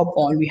hop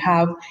on. We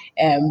have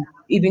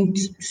even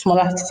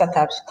smaller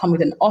startups come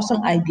with an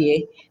awesome idea.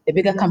 The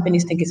bigger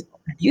companies think it's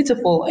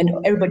beautiful, and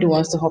everybody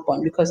wants to hop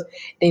on because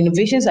the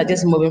innovations are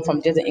just moving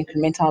from just an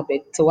incremental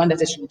bit to one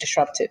that is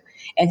disruptive.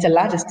 And to a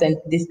large extent,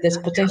 there's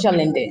potential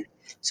in there.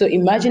 So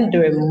imagine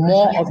there are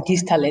more of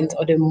these talents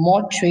or there are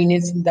more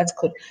trainings that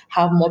could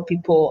have more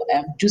people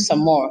do some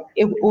more.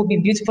 It will be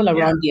beautiful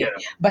around here.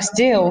 But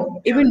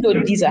still, even though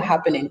these are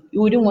happening,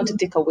 you wouldn't want to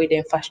take away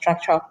the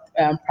infrastructural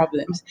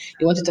problems.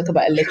 You want to talk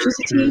about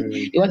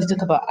electricity, you want to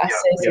talk about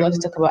access, you want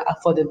to talk about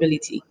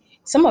affordability.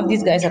 Some of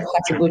these guys have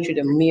had to go through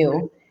the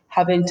mill,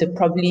 having to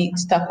probably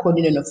start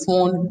coding on a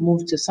phone,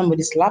 move to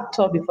somebody's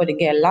laptop before they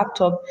get a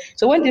laptop.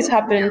 So when this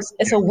happens,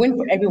 it's a win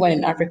for everyone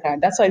in Africa.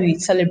 That's why we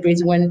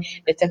celebrate when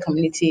the tech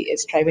community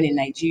is thriving in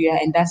Nigeria.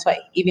 And that's why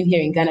even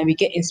here in Ghana, we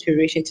get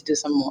inspiration to do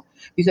some more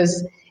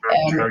because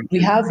we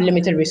have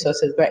limited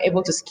resources. We're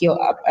able to scale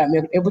up,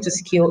 we're able to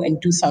scale and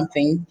do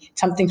something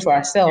for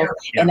ourselves.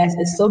 And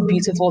it's so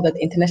beautiful that the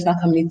international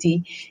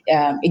community,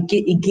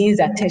 it gains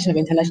the attention of the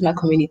international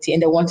community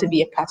and they want to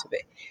be a part of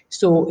it.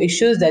 So it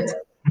shows that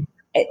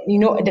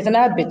there's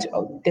another bit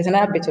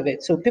of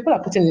it. So people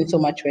are putting in so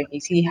much work.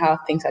 You see how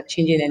things are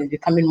changing and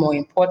becoming more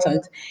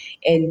important,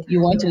 and you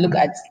want to look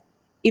at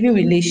even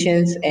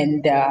relations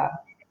and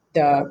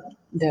the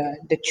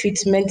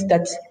treatment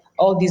that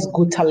all these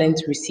good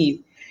talents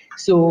receive.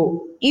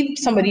 So if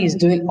somebody is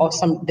doing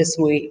awesome this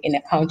way in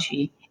a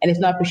country and it's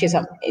not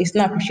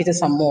appreciated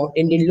some more,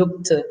 then they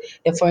look to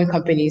the foreign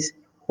companies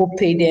who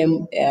pay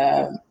them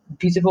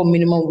beautiful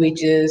minimum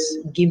wages,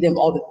 give them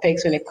all the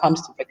perks when it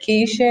comes to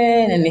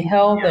vacation and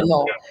health and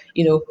all,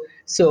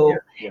 So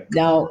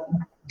now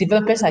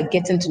developers are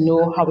getting to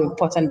know how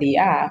important they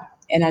are,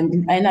 and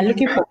I'm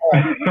looking for more.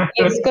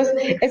 Yes, because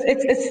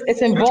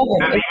it's involving.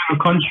 They're leaving the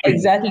country.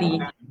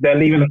 Exactly. They're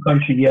leaving the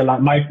country. Yeah,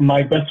 like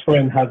my best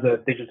friend has a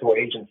digital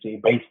agency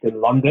based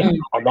in London,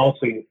 and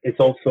also it's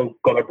also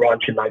got a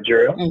branch in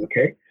Nigeria.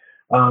 Okay.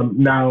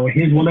 Now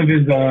he's one of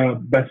his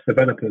best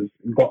developers.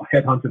 He got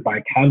headhunted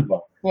by Canva.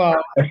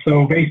 Wow.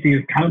 So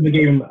basically, Canva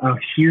gave him a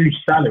huge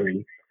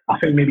salary. I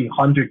think maybe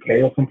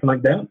 100K or something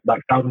like that,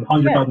 like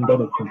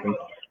 $100,000 something.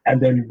 And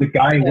then the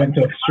guy went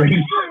to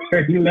Australia.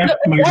 He left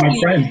my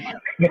friend.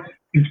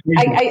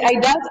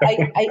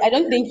 I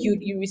don't think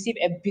you receive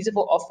a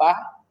beautiful offer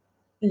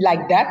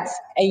like that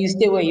and you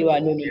stay where you are.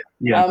 No.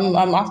 Yeah.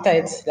 I'm after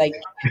it. Like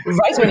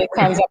right when it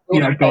comes up,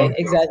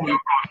 exactly.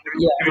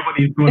 Yeah.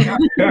 Everybody's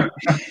going.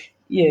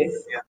 Yes.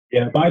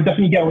 Yeah, but I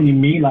definitely get what you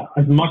mean. Like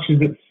as much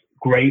as it's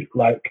great,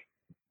 like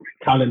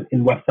talent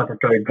in West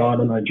Africa,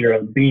 Ghana,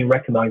 Nigeria being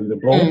recognized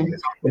abroad,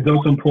 it's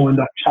also important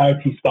that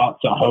charity starts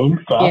at home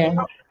first,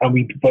 and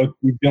we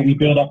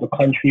build up the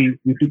country.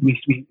 We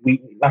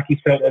like you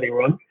said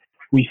earlier on,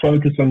 we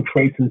focus on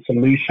creating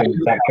solutions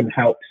that can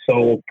help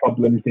solve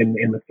problems in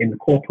the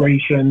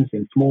corporations,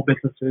 in small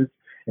businesses,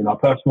 in our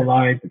personal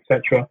lives,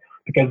 etc.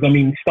 Because I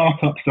mean,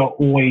 startups are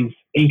always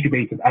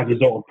incubated as a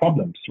result of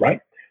problems, right?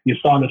 You're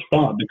starting to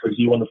start because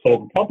you want to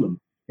solve a problem.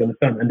 You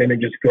understand, and then it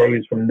just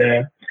grows from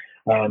there.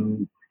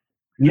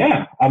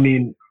 Yeah, I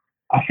mean,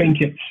 I think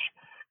it's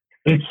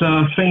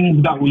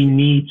things that we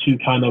need to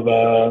kind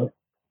of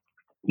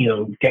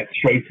get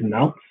straightened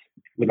out.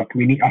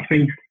 I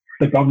think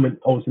the government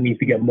also needs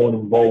to get more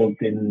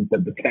involved in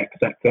the tech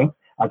sector.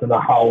 I don't know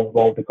how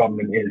involved the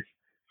government is,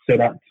 so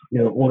that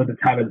all of the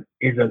talent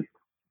isn't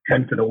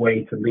tempted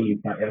away to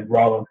leave. But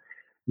rather,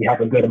 we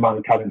have a good amount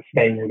of talent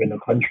staying within the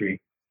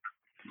country.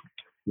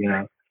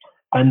 Yeah,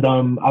 and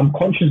I'm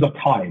conscious of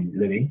time,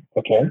 Lily.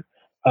 Okay.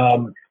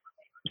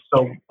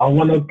 So I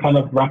want to kind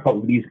of wrap up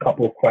with these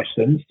couple of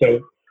questions. So,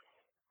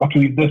 okay,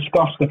 we've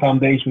discussed the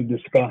foundation, we've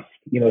discussed,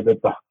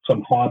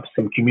 some hubs,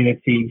 some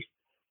communities.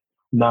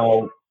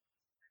 Now,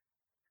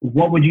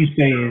 what would you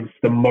say is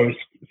some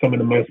of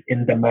the most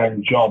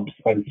in-demand jobs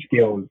and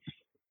skills,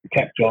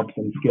 tech jobs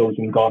and skills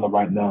in Ghana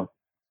right now?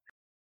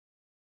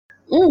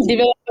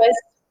 Developers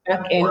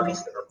back end,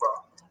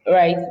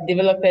 right?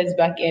 Developers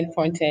back end,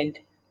 front end,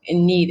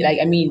 in need. Like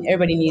I mean,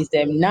 everybody needs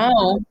them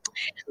now.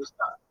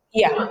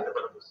 Yeah.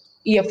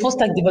 Yeah, full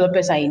stack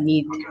developers are in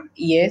need,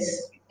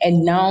 yes.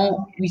 And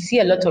now we see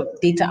a lot of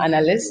data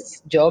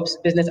analysts jobs,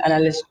 business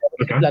analyst jobs.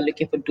 People are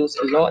looking for those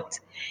a lot.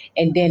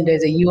 And then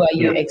there's a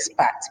UI UX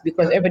part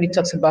because everybody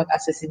talks about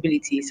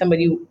accessibility.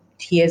 Somebody who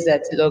hears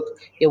that, look,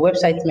 your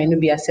website may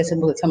not be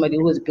accessible to somebody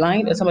who is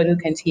blind or somebody who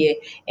can't hear,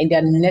 and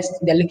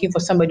they're looking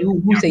for somebody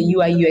who's a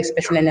UI UX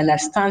person and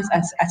understands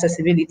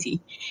accessibility.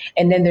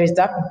 And then there's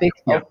that bit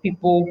of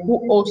people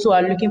who also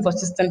are looking for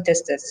system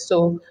testers.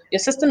 So your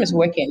system is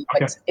working,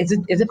 but is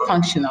it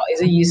functional? Is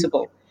it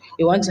usable?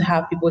 You want to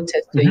have people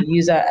test the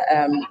user,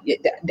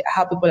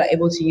 how people are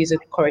able to use it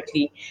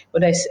correctly,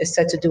 what it's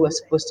set to do, what's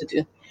supposed to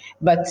do.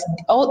 But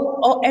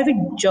every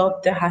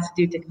job that has to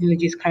do with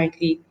technology is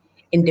currently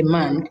in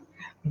demand.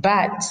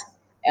 But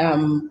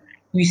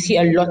we see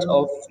a lot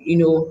of,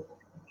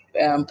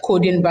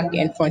 coding back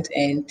end, front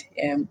end.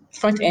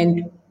 Front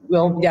end,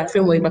 well, there are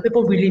frameworks, but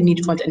people really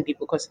need front end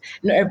people because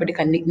not everybody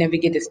can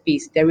navigate the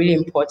space. They're really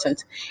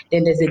important.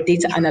 Then there's a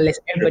data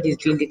analyst. Everybody's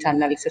doing data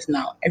analysis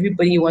now.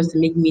 Everybody wants to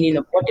make meaning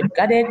of what they've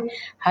gathered,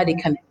 how they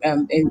can,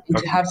 and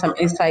to have some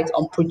insights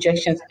on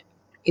projections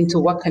into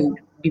what can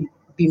be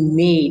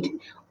made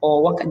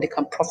or they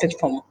can profit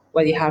from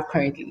what they have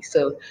currently.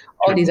 So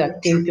all these are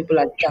things people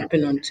are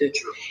jumping onto.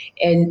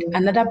 And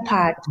another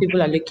part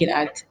people are looking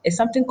at is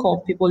something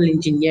called people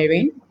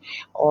engineering,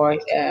 or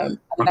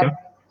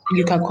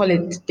you can call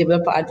it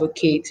developer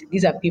advocate.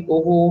 These are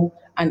people who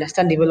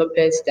understand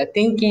developers, they're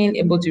thinking,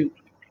 able to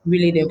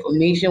relay the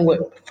information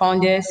with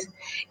founders.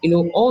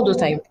 All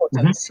those are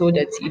important so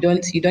that you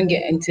don't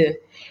get into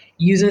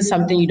using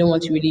something you don't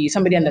want to really use.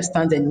 Somebody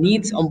understands the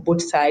needs on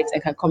both sides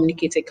and can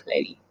communicate it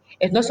clearly.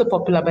 It's not so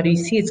popular, but you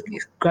see it's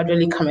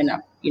gradually coming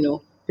up.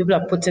 People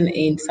are putting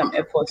in some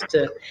efforts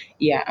to,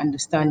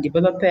 understand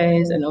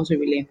developers and also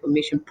relay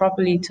information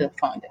properly to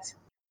founders.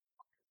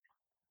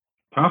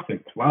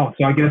 Perfect. Wow.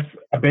 So I guess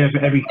a bit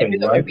of everything,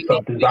 right?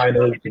 So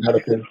designers,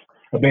 developers,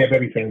 a bit of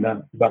everything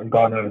that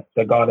Ghana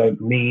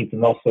needs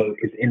and also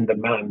is in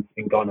demand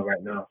in Ghana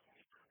right now.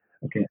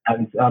 Okay.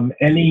 And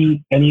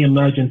any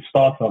emerging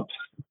startups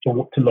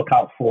to look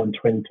out for in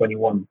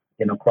 2021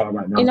 in Accra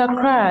right now? In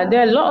Accra,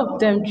 there are a lot of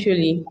them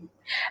truly.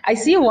 I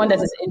see one that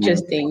is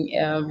interesting.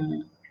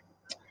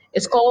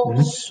 It's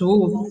called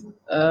Swoop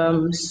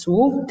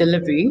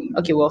Delivery.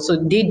 Okay, well, so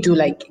they do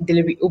like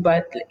delivery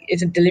Uber.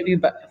 It's a delivery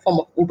form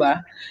of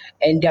Uber,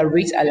 and their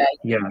rates are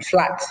like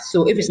flat.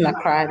 So if it's in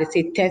Accra, they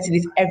say 10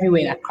 cities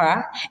everywhere in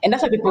Accra, and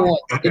that's what people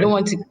want. They don't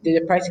want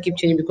the price to keep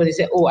changing because they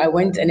say, oh, I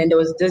went and then there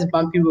was this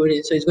bumpy road,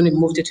 and so it's going to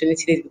move to 20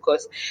 cities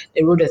because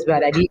the road was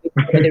bad. I didn't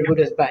know the road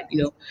was bad,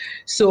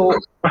 So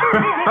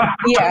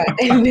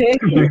and then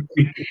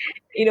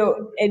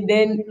and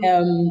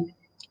then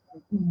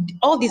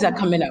all these are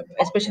coming up,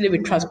 especially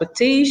with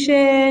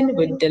transportation,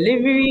 with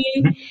delivery,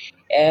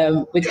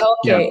 with Yeah.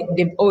 healthcare.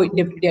 They've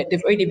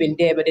already been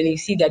there, but then you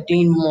see they're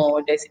doing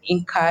more. There's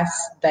in-class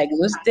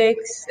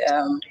diagnostics.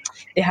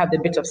 They have the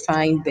bit of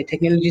science. The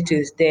technology too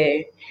is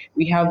there.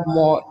 We have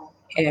more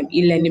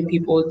e-learning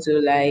people to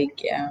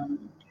like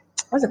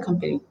what's the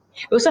company?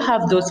 We also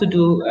have those who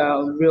do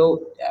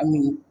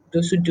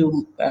those who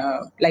do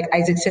like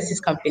Isaac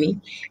Sessis company.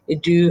 They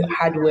do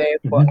hardware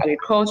for Mm-hmm.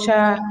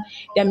 agriculture.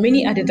 There are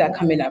many others that are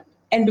coming up,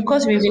 and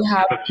because we even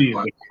have, A few,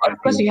 there's quite and a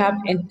because few. we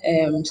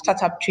have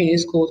startup training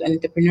schools and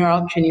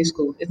entrepreneurial training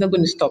schools, it's not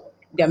going to stop.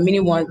 There are many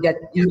ones. There are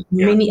Yeah.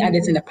 many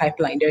others in the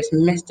pipeline. There's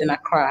MEST in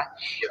Accra,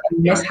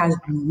 and MEST has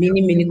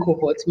many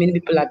cohorts. Many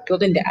people are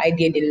building the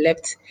idea they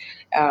left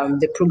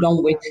the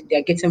program with. They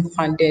are getting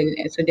funding,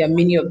 and so there are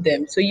many of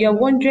them. So you're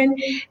wondering,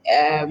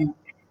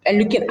 and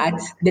looking at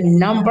the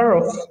number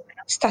of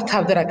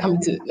startups that are coming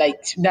to like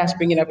that's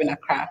bringing up in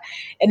Accra,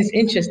 and it's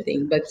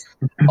interesting. But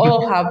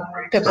all have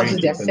Very purposes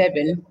they are interesting.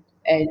 serving,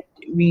 and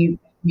we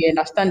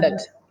understand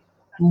that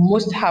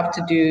most have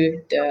to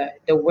do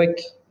the work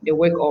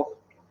of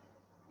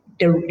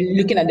they're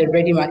looking at the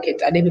ready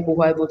market. Are there people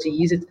who are able to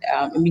use it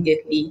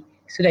immediately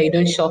so that you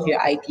don't shelve your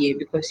idea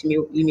because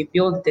you may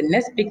build the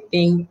next big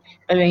thing?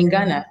 But we're in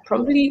Ghana,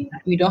 probably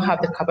we don't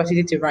have the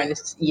capacity to run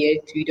it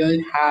yet. We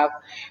don't have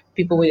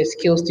people with the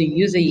skills to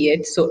use it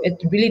yet. So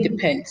it really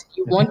depends.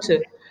 You want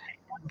to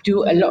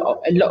do a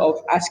lot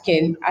of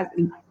asking.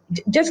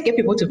 Just get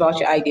people to vouch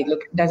your idea.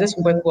 Look, does this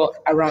work well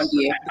around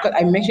here? Because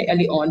I mentioned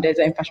early on, there's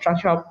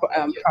infrastructural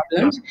Yeah.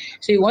 problems.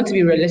 So you want to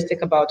be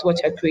realistic about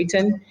what you're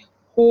creating,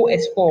 who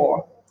is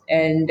for,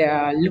 and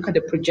look at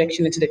the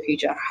projection into the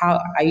future.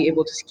 How are you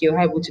able to scale? How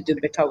are you able to do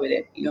better with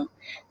it?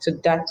 So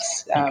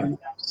that's Okay.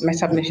 my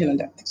submission on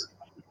that.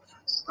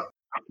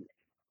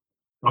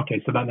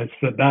 Okay. So that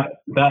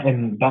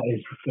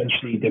is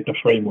essentially the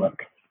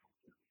framework.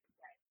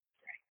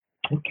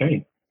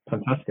 Okay.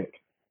 Fantastic.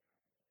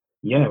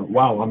 Yeah.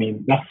 Wow. I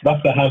mean,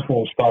 that's a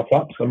handful of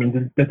startups. I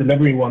mean, the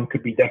delivery one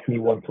could be definitely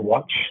one to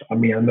watch. I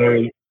mean,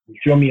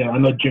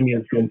 Jumia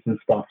is doing some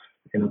stuff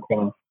in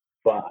Accra,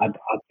 but I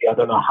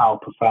don't know how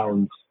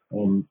profound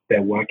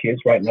their work is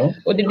right now.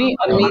 Well, they're doing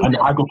And the amazing.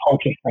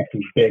 agriculture sector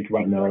is big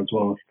right now as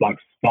well. It's like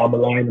farmer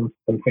line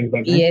and things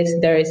like that. Yes,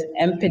 there is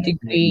M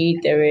Pedigree,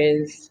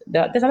 there's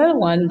another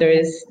one, there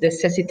is the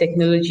SESI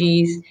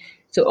Technologies.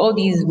 So all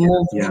these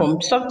move Yeah.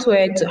 from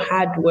software to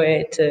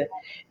hardware to,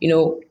 you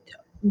know,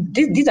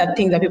 these are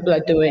things that people are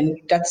doing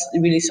that's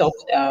really solve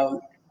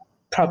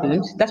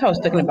problems. That's what I was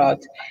talking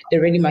about, the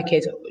ready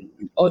market,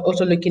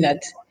 also looking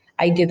at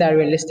ideas that are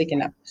realistic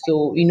enough.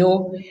 So,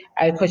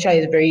 agriculture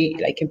is very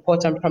like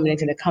important,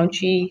 prominent in the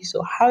country.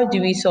 So how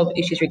do we solve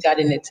issues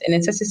regarding it? And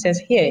then SESI says,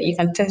 here, you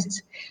can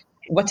test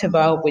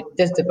whatever with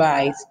this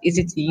device,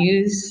 easy to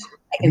use.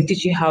 I can Mhm.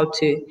 teach you how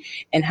to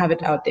and have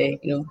it out there,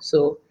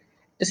 So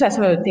these are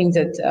some of the things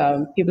that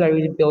people are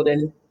really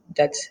building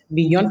that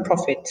beyond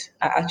profit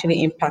are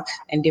actually impact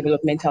and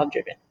developmental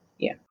driven.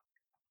 Yeah.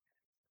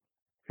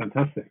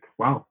 Fantastic.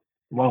 Wow.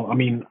 Well, I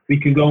mean, we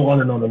can go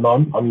on and on and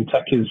on. I mean,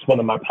 tech is one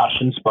of my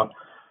passions, but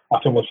I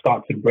think we'll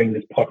start to bring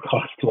this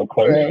podcast to a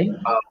close. Right.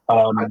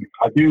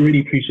 I do really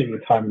appreciate your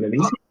time, Lily.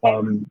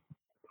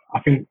 I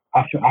think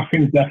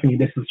definitely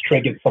this has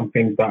triggered some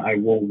things that I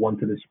will want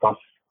to discuss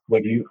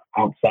with you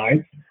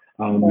outside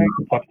Right.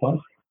 the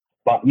podcast.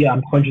 But yeah,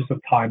 I'm conscious of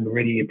time.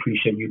 Really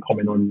appreciate you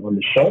coming on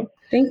the show.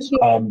 Thank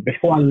you.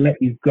 Before I let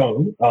you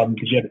go,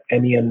 did you have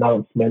any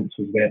announcements?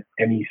 Was there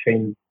Yes.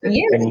 anything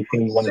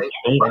you wanted to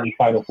say? Any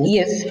final thoughts?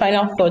 Yes,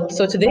 final thought.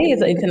 So today is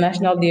the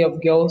International Day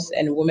of Girls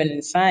and Women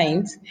in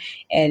Science,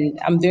 and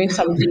I'm doing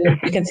something.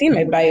 You can see in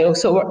my bio.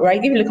 So right,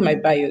 if you look at my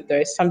bio,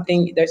 there's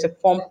a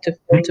form to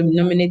fill to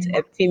nominate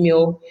a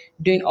female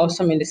doing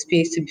awesome in the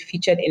space to be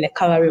featured in a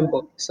coloring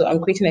book. So I'm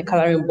creating a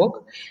coloring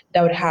book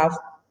that would have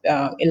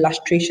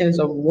illustrations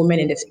of women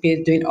in the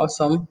space doing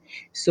awesome.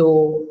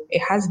 So it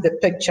has the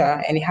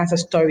picture and it has a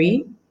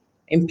story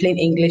in plain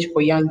English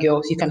for young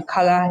girls. You can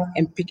color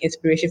and pick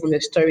inspiration from the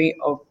story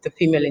of the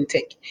female in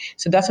tech.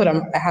 So that's what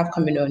I have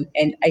coming on.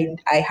 And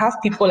I have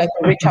people like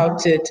reach out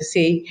to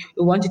say,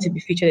 we want you to be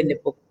featured in the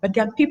book. But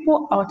there are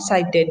people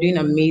outside there doing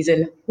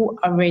amazing who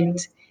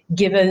aren't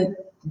given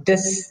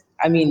this,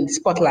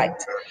 spotlight.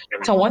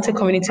 So I want a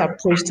community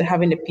approach to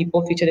having the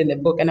people featured in the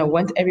book, and I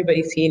want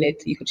everybody seeing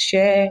it. You could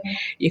share,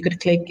 you could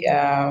click,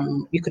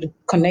 you could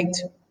connect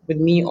with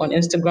me on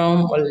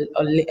Instagram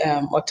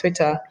or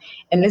Twitter,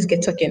 and let's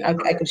get talking. I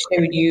could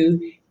share with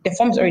you. The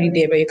form's already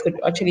there, but you could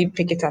actually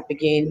pick it up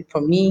again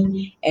for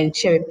me and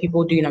share with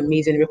people doing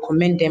amazing.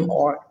 Recommend them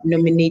or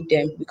nominate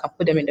them. We can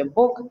put them in the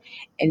book,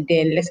 and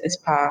then let's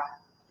inspire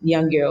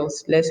young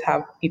girls. Let's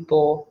have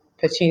people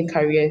pursuing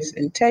careers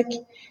in tech.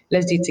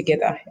 Let's do it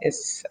together.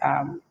 It's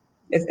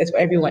for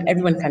everyone.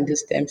 Everyone can do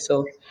STEM.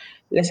 So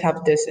let's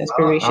have this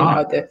inspiration Ah,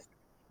 out there.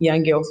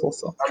 Young girls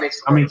also.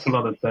 that makes a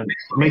lot of sense.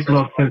 It makes a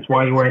lot of sense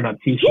why you're wearing that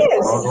T-shirt. I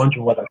was Yes,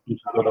 wondering what that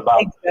T-shirt was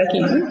about.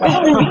 exactly.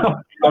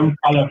 Some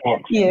color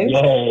box. Yes.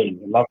 Yay,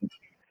 love it.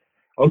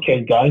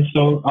 Okay, guys.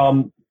 So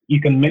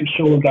you can make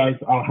sure, guys.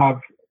 I'll have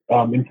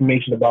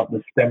information about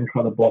the STEM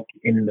color block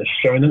in the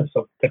show notes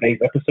of today's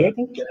episode.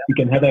 You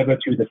can head over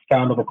to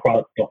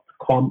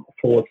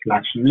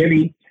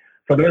thesoundofacrowd.com/Lily.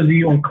 For those of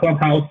you on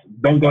Clubhouse,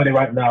 don't go there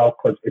right now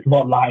because it's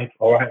not live,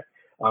 all right?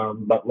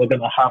 But we're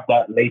going to have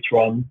that later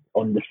on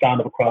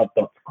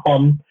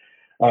thesoundofacrowd.com.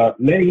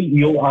 Lily,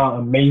 you are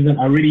amazing.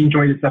 I really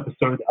enjoyed this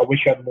episode. I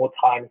wish I had more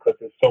time because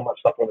there's so much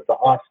stuff I wanted to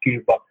ask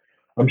you, but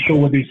I'm sure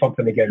we'll do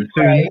something again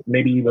soon. Right.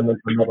 Maybe even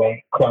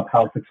another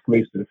Clubhouse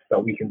exclusive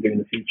that we can do in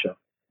the future.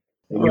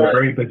 And you're a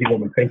very busy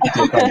woman. Thank you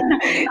for your time.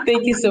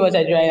 Thank you so much,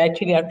 Adrian. I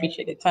truly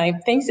appreciate the time.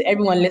 Thanks to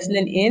everyone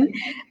listening in.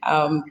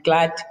 I'm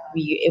glad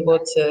we were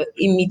able to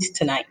meet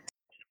tonight.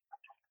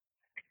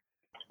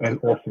 And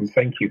awesome.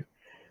 Thank you.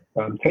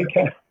 Take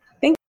care.